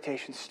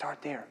expectations,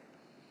 start there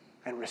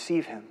and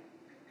receive him.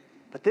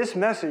 But this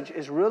message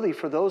is really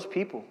for those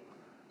people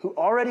who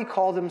already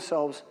call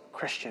themselves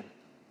Christian,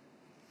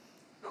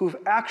 who've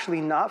actually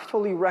not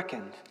fully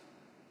reckoned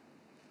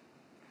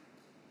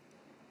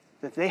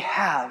that they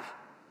have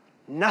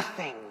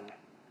nothing.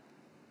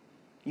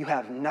 You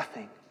have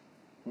nothing.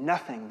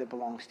 Nothing that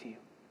belongs to you.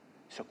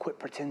 So quit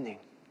pretending.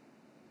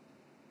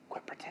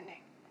 Quit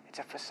pretending. It's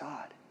a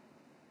facade.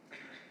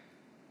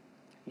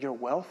 Your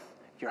wealth,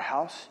 your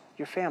house,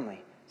 your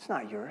family, it's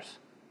not yours.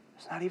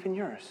 It's not even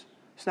yours.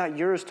 It's not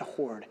yours to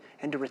hoard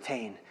and to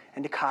retain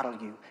and to coddle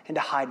you and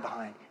to hide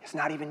behind. It's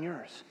not even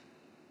yours.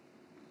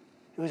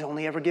 It was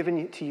only ever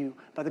given to you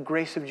by the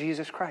grace of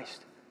Jesus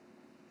Christ.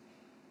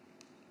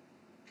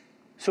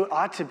 So it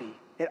ought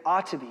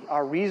to be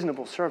our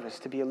reasonable service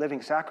to be a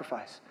living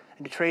sacrifice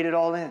and to trade it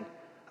all in,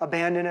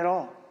 abandon it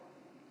all.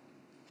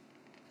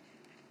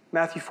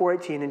 Matthew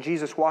 4:18, and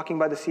Jesus, walking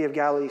by the Sea of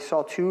Galilee,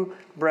 saw two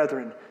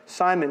brethren,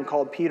 Simon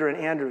called Peter and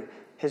Andrew,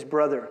 his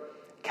brother,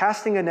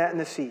 casting a net in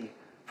the sea,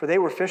 for they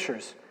were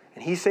fishers.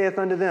 And he saith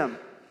unto them,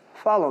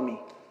 Follow me,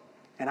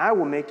 and I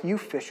will make you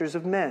fishers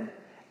of men.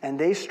 And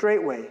they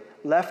straightway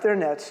left their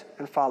nets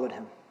and followed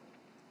him.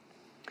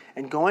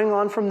 And going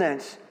on from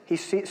thence, he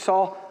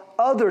saw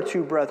other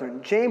two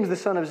brethren, James the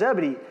son of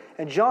Zebedee,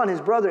 and John his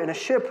brother, in a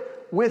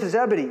ship with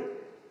Zebedee,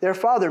 their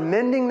father,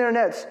 mending their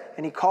nets,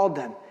 and he called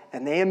them.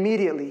 And they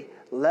immediately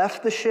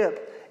left the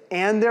ship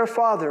and their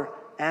father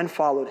and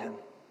followed him.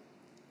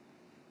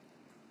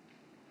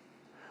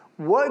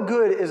 What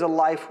good is a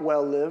life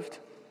well lived?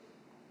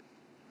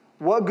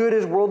 What good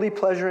is worldly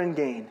pleasure and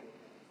gain?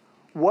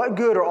 What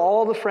good are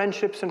all the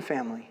friendships and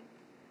family?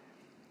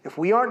 If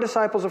we aren't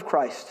disciples of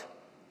Christ,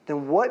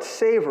 then what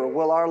savor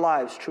will our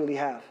lives truly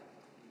have?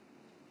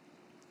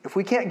 If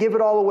we can't give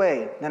it all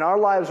away, then our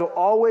lives will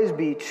always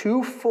be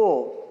too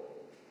full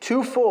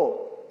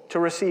to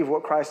receive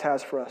what Christ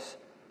has for us.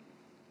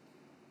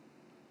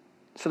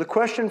 So the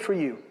question for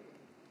you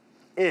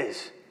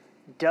is,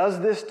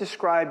 does this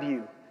describe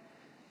you?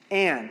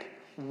 And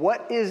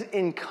what is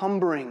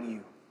encumbering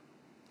you?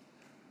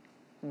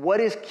 What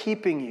is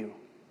keeping you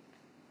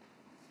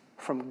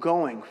from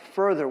going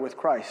further with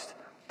Christ?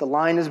 The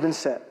line has been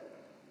set.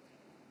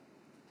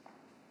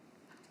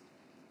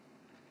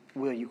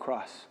 Will you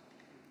cross?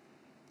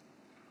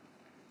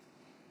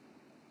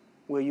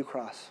 Will you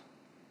cross?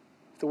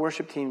 the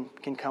worship team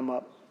can come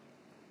up.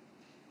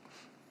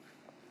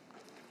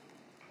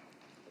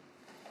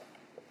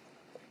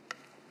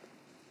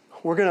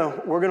 We're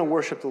gonna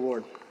worship the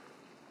Lord.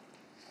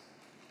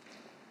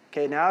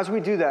 Okay, now as we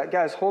do that,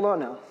 guys, hold on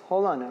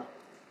now.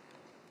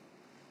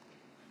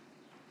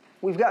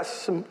 We've got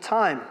some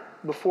time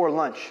before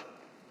lunch.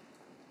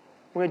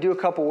 We're gonna do a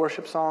couple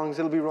worship songs.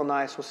 It'll be real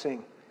nice. We'll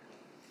sing.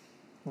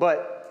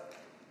 But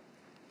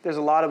there's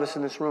a lot of us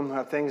in this room who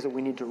have things that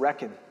we need to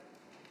reckon,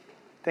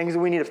 things that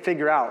we need to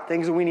figure out,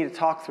 things that we need to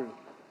talk through,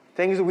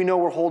 things that we know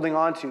we're holding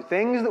on to,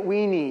 things that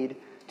we need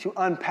to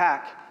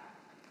unpack.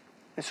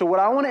 And so what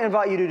I want to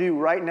invite you to do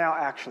right now,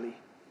 actually,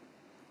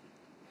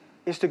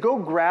 is to go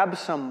grab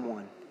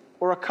someone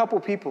or a couple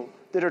people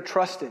that are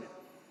trusted.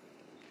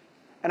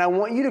 And I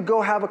want you to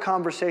go have a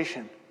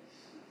conversation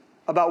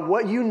about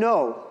what you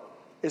know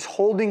is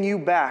holding you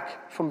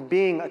back from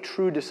being a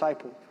true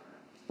disciple.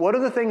 What are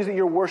the things that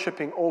you're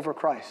worshiping over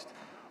Christ?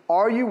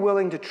 Are you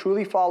willing to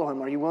truly follow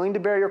him? Are you willing to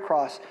bear your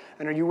cross?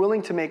 And are you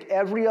willing to make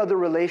every other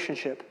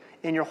relationship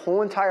in your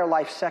whole entire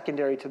life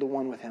secondary to the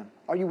one with him?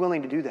 Are you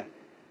willing to do that?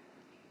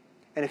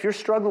 And if you're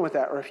struggling with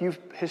that, or if you've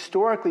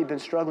historically been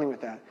struggling with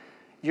that,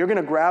 you're going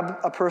to grab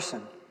a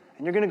person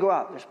and you're going to go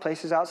out. There's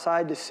places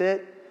outside to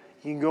sit.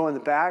 You can go in the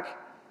back.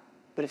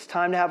 But it's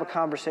time to have a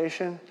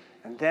conversation,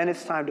 and then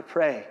it's time to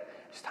pray.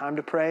 It's time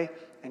to pray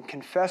and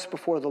confess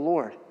before the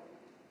Lord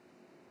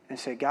and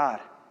say, God,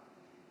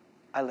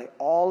 I lay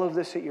all of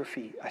this at your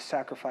feet. I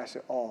sacrifice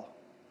it all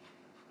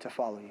to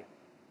follow you.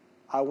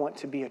 I want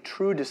to be a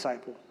true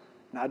disciple,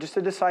 not just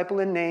a disciple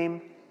in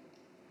name,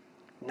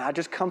 not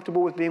just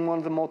comfortable with being one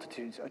of the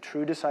multitudes, a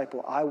true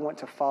disciple. I want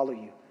to follow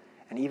you.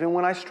 And even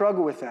when I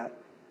struggle with that,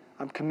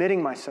 I'm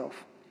committing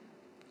myself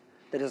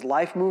that as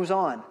life moves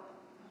on,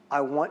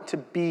 I want to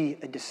be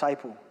a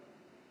disciple.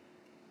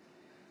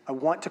 I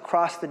want to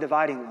cross the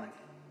dividing line.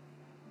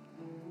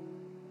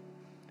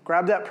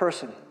 Grab that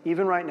person,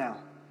 even right now.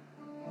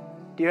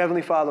 Dear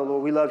Heavenly Father,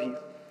 Lord, we love you.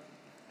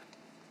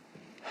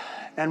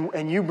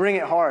 And you bring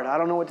it hard. I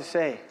don't know what to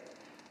say.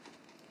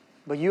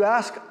 But you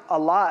ask a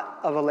lot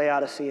of a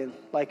Laodicean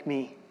like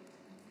me.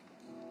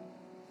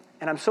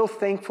 And I'm so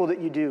thankful that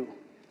you do.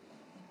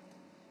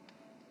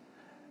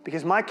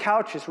 Because my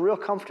couch is real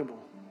comfortable.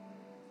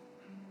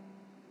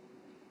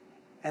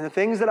 And the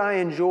things that I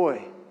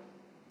enjoy,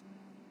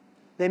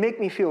 they make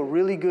me feel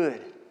really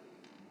good.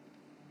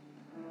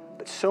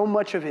 But so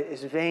much of it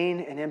is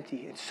vain and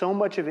empty, and so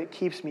much of it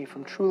keeps me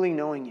from truly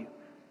knowing you.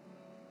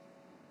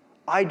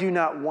 I do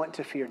not want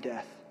to fear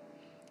death.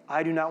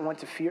 I do not want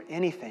to fear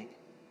anything.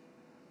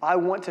 I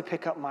want to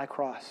pick up my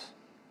cross.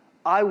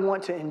 I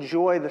want to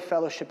enjoy the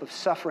fellowship of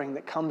suffering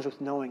that comes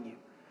with knowing you.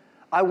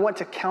 I want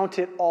to count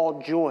it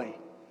all joy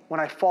when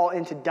I fall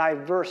into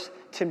diverse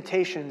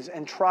temptations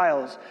and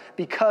trials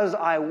because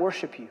I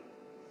worship you.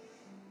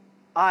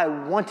 I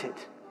want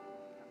it.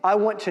 I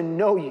want to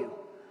know you.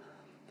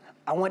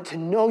 I want to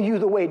know you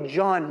the way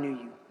John knew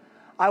you.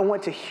 I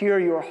want to hear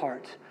your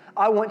heart.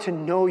 I want to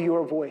know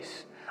your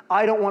voice.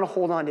 I don't want to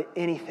hold on to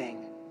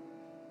anything.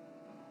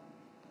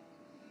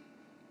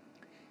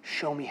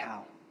 Show me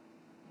how.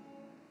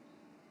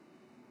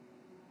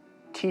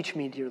 Teach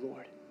me, dear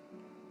Lord,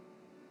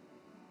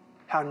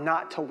 how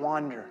not to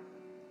wander.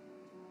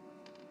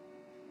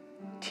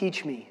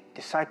 Teach me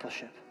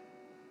discipleship.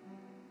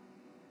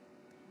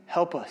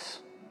 Help us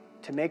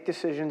to make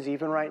decisions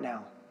even right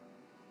now.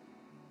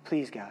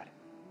 Please, God,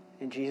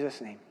 in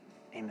Jesus' name,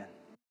 amen.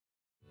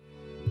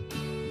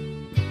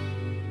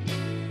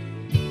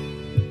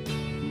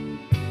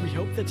 We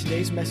hope that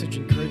today's message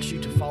encouraged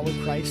you to follow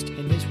Christ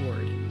in his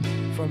word.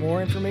 For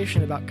more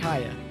information about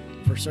Kaya,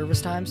 for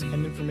service times,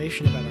 and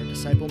information about our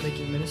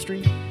disciple-making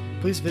ministry,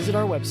 please visit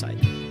our website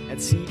at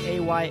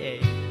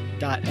caya.liv.